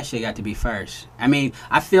 all that shit got to be first. I mean,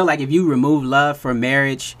 I feel like if you remove love from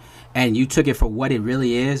marriage and you took it for what it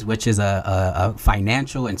really is, which is a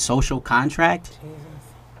financial and social contract,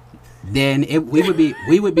 then we would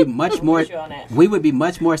be much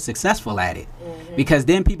more successful at it, because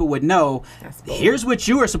then people would know, here's what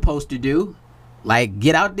you are supposed to do, like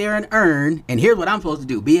get out there and earn, and here's what I'm supposed to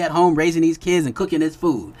do, be at home raising these kids and cooking this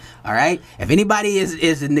food. All right, if anybody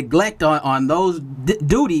is neglect on those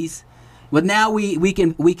duties, well, now we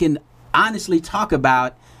can honestly talk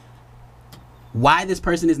about why this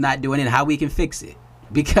person is not doing it and how we can fix it.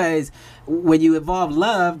 Because when you evolve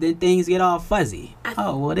love, then things get all fuzzy.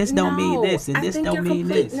 This don't mean this, and this don't mean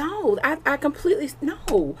this. No, I completely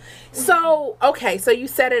no. So okay, so you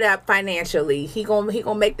set it up financially. He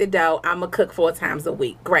gonna make the dough. I'm gonna cook 4 times a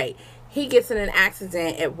week. Great. He gets in an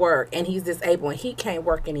accident at work and he's disabled and he can't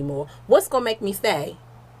work anymore. What's gonna make me stay?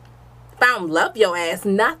 If I don't love your ass,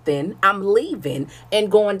 nothing, I'm leaving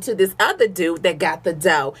and going to this other dude that got the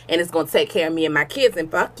dough and is going to take care of me and my kids,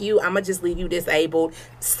 and fuck you, I'm going to just leave you disabled,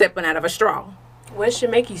 sipping out of a straw. What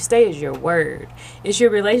should make you stay is your word. It's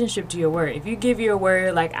your relationship to your word. If you give your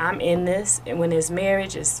word, like I'm in this, and when it's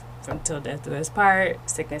marriage, it's from till death do us part,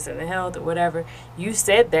 sickness and health, or whatever, you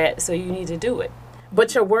said that, so you need to do it.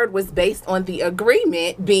 But your word was based on the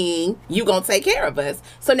agreement being you gonna take care of us.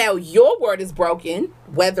 So now your word is broken,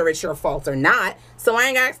 whether it's your fault or not. So I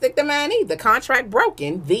ain't gotta stick to mine either. Contract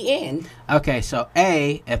broken. The end. Okay, so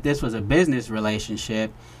if this was a business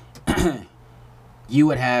relationship, you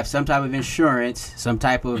would have some type of insurance, some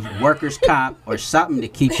type of workers' comp, or something to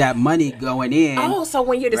keep that money going in. Oh, so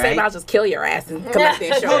when you're disabled, right? I'll just kill your ass and collect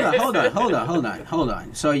the insurance. Hold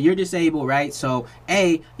on. So you're disabled, right? So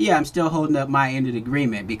I'm still holding up my end of the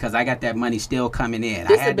agreement because I got that money still coming in.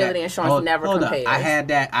 Disability insurance never compares. I had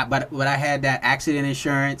that, but I had that accident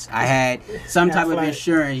insurance. I had some type of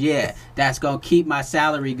insurance, that's gonna keep my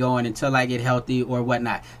salary going until I get healthy or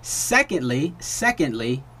whatnot. Secondly,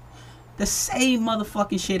 the same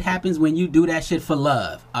motherfucking shit happens when you do that shit for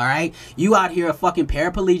love, all right? You out here a fucking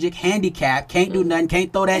paraplegic, handicapped, can't do nothing,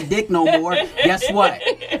 can't throw that dick no more. Guess what?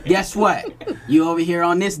 You over here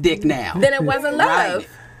on this dick now. Then it wasn't love. Right.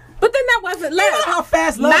 But then that wasn't love. You know how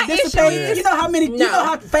fast love dissipates? You know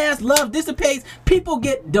how fast love dissipates? People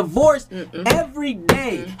get divorced every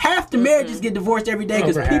day. Half the marriages get divorced every day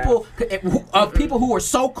because people who are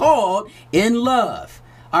so-called in love.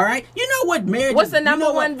 All right, you know what marriage? What's the number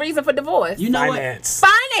one reason for divorce? You know finance.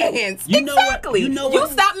 What? Finance. Exactly. You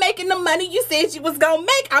stopped making the money you said you was gonna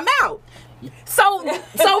make. I'm out. So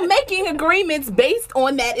making agreements based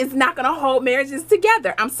on that is not going to hold marriages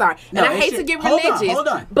together. I'm sorry. No, and I hate to get religious, hold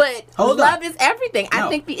on. but Hold love on. is everything. No. I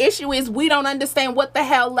think the issue is we don't understand what the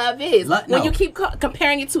hell love is. When no. you keep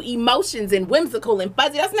comparing it to emotions and whimsical and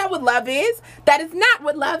fuzzy, that's not what love is. That is not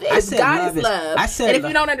what love is. God is love. And if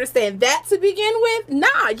you don't understand that to begin with,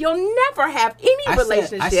 nah, you'll never have any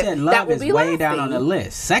relationship I said love that will is be way lasting. down on the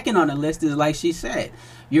list. Second on the list is, like she said,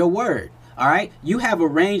 your word. All right, you have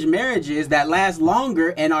arranged marriages that last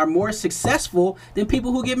longer and are more successful than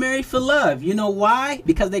people who get married for love. You know why?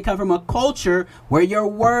 Because they come from a culture where your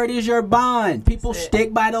word is your bond. People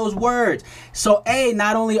stick by those words. So,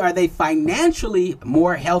 not only are they financially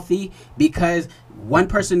more healthy because one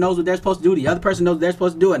person knows what they're supposed to do, the other person knows what they're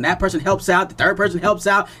supposed to do, and that person helps out, the third person helps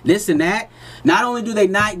out, this and that. Not only do they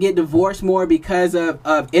not get divorced more because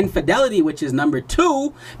of infidelity, which is number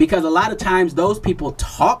 2, because a lot of times those people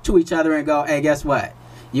talk to each other and go, hey, guess what?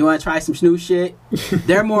 You want to try some new shit?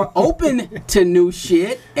 They're more open to new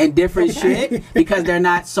shit and different shit because they're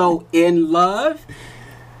not so in love.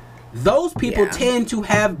 Those people tend to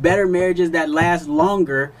have better marriages that last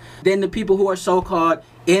longer than the people who are so-called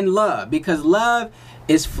in love, because love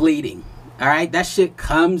is fleeting. All right, that shit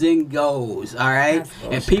comes and goes. All right,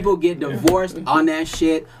 and people get divorced on that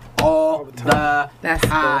shit all the time.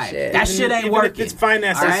 Bullshit. That shit ain't Even working. if it's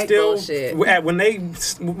finances, right? still Bullshit. when they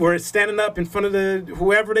were standing up in front of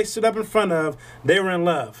whoever they stood up in front of, they were in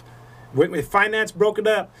love. When finance broke it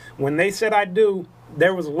up, when they said I do,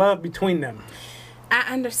 there was love between them.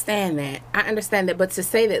 I understand that. But to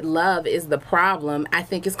say that love is the problem, I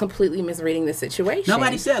think is completely misreading the situation.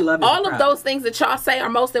 Nobody said love is all the of problem. those things that y'all say are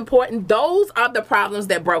most important. Those are the problems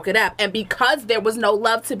that broke it up. And because there was no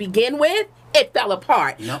love to begin with, it fell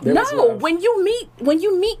apart. Nope. No, when you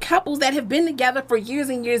meet couples that have been together for years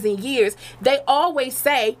and years and years, they always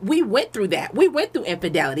say, we went through that. We went through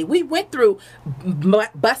infidelity. We went through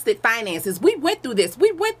busted finances. We went through this.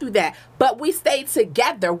 We went through that. But we stayed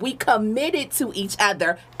together. We committed to each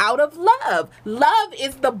other out of love. Love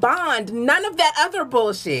is the bond. None of that other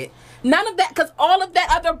bullshit. None of that, because all of that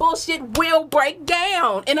other bullshit will break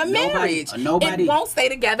down in a marriage. It won't stay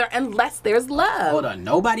together unless there's love. Hold on.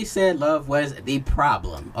 Nobody said love was the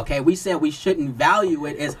problem. Okay, we said we shouldn't value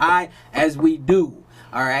it as high as we do.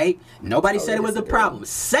 All right? Nobody said it was the problem.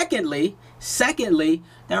 Secondly,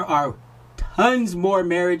 there are tons more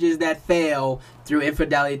marriages that fail through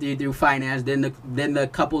infidelity, through finance, than the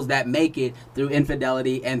couples that make it through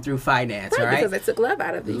infidelity and through finance. Right, all right, because they took love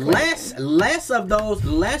out of the equation. less of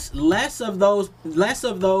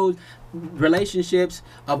those relationships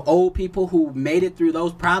of old people who made it through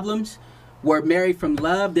those problems were married from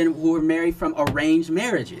love than who were married from arranged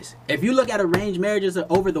marriages. If you look at arranged marriages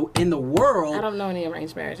in the world, I don't know any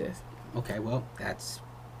arranged marriages. Okay, well, that's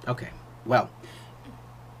okay. Well,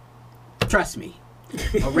 trust me.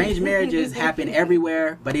 Arranged marriages happen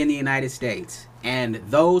everywhere but in the United States. And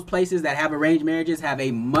those places that have arranged marriages have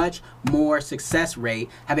a much more success rate,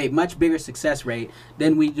 have a much bigger success rate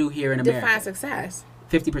than we do here in America. Define success.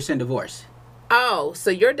 50% divorce. Oh, so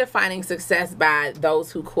you're defining success by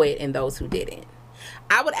those who quit and those who didn't.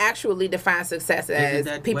 I would actually define success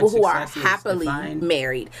as people who are happily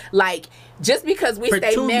married. Like, just because we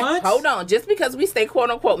stay married, just because we stay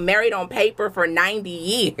quote unquote married on paper for 90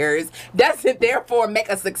 years doesn't therefore make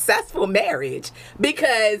a successful marriage.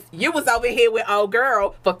 Because you was over here with old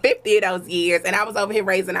girl for 50 of those years and I was over here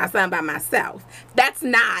raising our son by myself. That's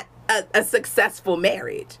not a successful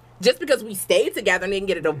marriage. Just because we stayed together and didn't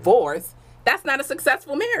get a divorce, that's not a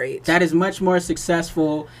successful marriage. That is much more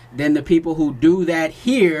successful than the people who do that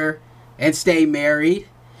here and stay married.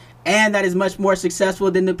 And that is much more successful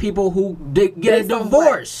than the people who get a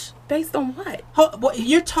divorce. Based on what? Well,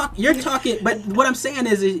 you're talking, but what I'm saying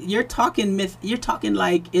is you're talking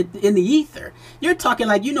like in the ether. You're talking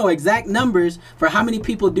like you know exact numbers for how many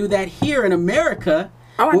people do that here in America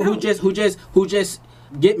who just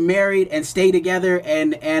get married and stay together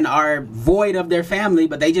and are void of their family,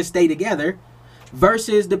 but they just stay together,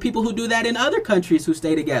 versus the people who do that in other countries who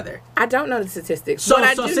stay together. I don't know the statistics. So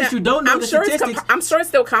since you don't know the statistics, I'm sure it's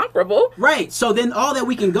still comparable. Right. So then all that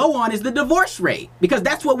we can go on is the divorce rate, because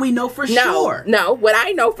that's what we know for sure. No, what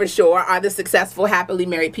I know for sure are the successful, happily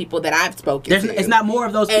married people that I've spoken to. It's not more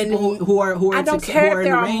of those people who are I don't care if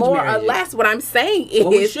there are more or less. What I'm saying is,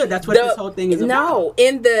 well, we should. That's what this whole thing is about. No,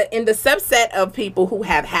 in the subset of people who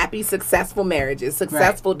have happy, successful marriages,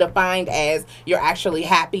 successful defined as you're actually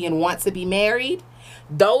happy and want to be married,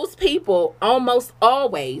 those people almost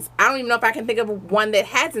always, I don't even know if I can think of one that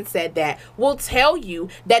hasn't said that, will tell you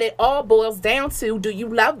that it all boils down to, do you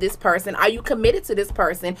love this person? Are you committed to this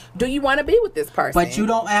person? Do you want to be with this person? But you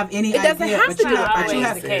don't have any It idea. doesn't have to be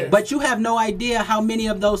always the case. But you have no idea how many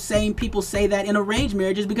of those same people say that in arranged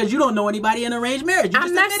marriages because you don't know anybody in arranged marriage. You just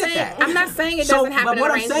admitted that. I'm not saying it doesn't happen in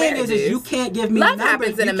arranged marriages. But what I'm saying is you can't give me love numbers.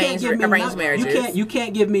 happens in arranged marriages. You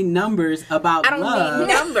can't give me numbers about I don't love.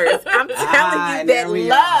 need numbers. I'm telling you that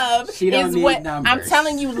love is what numbers. I'm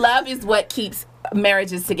telling you. Love is what keeps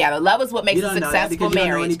marriages together. Love is what makes a successful marriage. You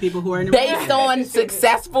don't know any people who are in based on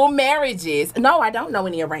successful marriages. No, I don't know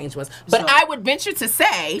any arranged ones. But I would venture to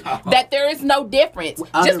say that there is no difference.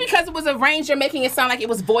 Just because it was arranged, you're making it sound like it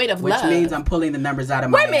was void of love. Which means I'm pulling the numbers out of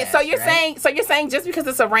my Wait a minute. ass, So you're saying just because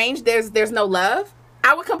it's arranged, there's no love?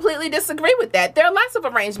 I would completely disagree with that. There are lots of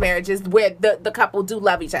arranged marriages where the couple do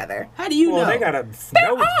love each other. How do you know? They gotta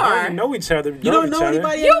know each other. You don't know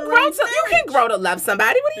anybody. You can grow to love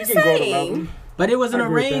somebody. What are you saying? But it was an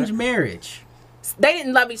arranged marriage. They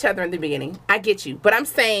didn't love each other in the beginning. I get you. But I'm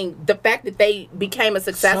saying the fact that they became a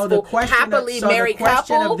successful, happily married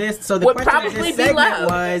couple would probably be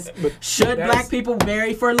love. Should black people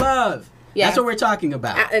marry for love? Yes. That's what we're talking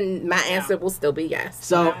about. And my answer will still be yes.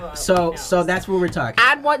 So that's what we're talking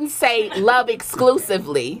about. I wouldn't say love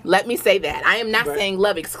exclusively. Let me say that. I am not saying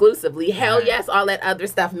love exclusively. Hell yes, all that other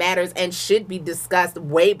stuff matters and should be discussed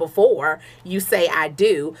way before you say I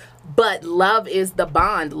do. But love is the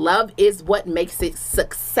bond. Love is what makes it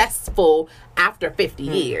successful after 50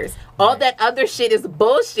 years. All that other shit is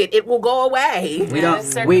bullshit. It will go away. We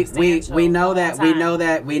know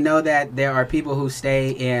that there are people who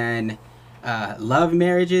stay in love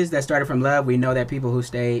marriages that started from love. We know that people who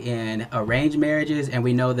stay in arranged marriages, and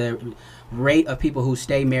we know the rate of people who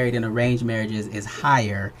stay married in arranged marriages is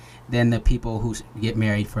higher than the people who get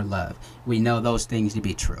married for love. We know those things to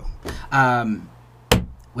be true.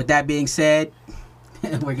 With that being said,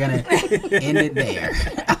 we're gonna end it there.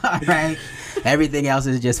 All right. Everything else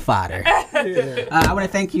is just fodder. I want to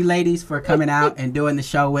thank you ladies for coming out and doing the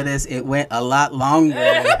show with us. It went a lot longer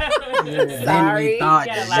than we thought.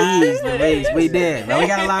 Jeez Louise, we did. But we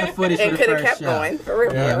got a lot of footage for the first show. Going, for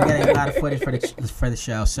real. Yeah, we got a lot of footage for the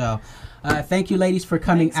show. So thank you ladies for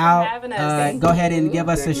coming out. Go ahead and give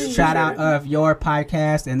us a shout out of your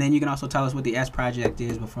podcast, and then you can also tell us what the S Project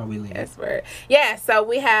is before we leave. Yes, word. Yeah, so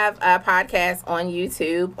we have a podcast on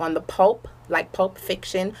YouTube on the Pulp, like Pulp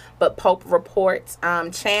Fiction, but Pulp Report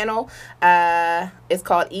channel. It's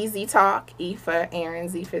called Easy Talk. E for Aaron,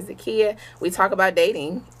 Z for Zakia. We talk about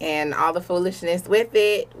dating and all the foolishness with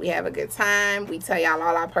it. We have a good time. We tell y'all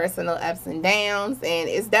all our personal ups and downs, and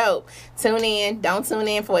it's dope. Tune in. Don't tune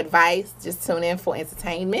in for advice. Just tune in for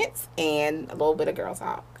entertainment and a little bit of girl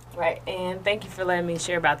talk. Right, and thank you for letting me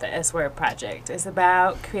share about the S-Word Project. It's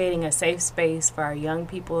about creating a safe space for our young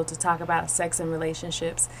people to talk about sex and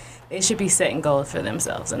relationships. They should be setting goals for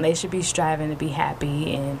themselves, and they should be striving to be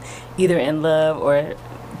happy and either in love or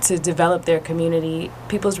to develop their community.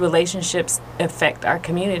 People's relationships affect our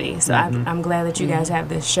community, so I'm glad that you guys have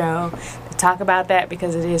this show to talk about that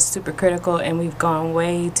because it is super critical, and we've gone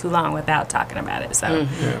way too long without talking about it. So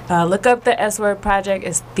look up the S-Word Project.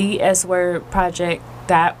 It's the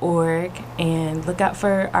SWordProject.org, and look out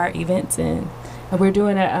for our events. And we're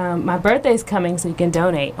doing my birthday's coming, so you can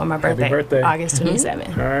donate on my birthday. Happy birthday. August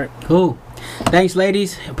 27th. All right. Cool. Thanks,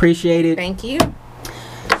 ladies. Appreciate it. Thank you.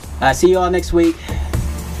 See you all next week.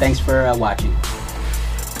 Thanks for watching.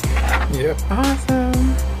 Yep.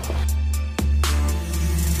 Awesome.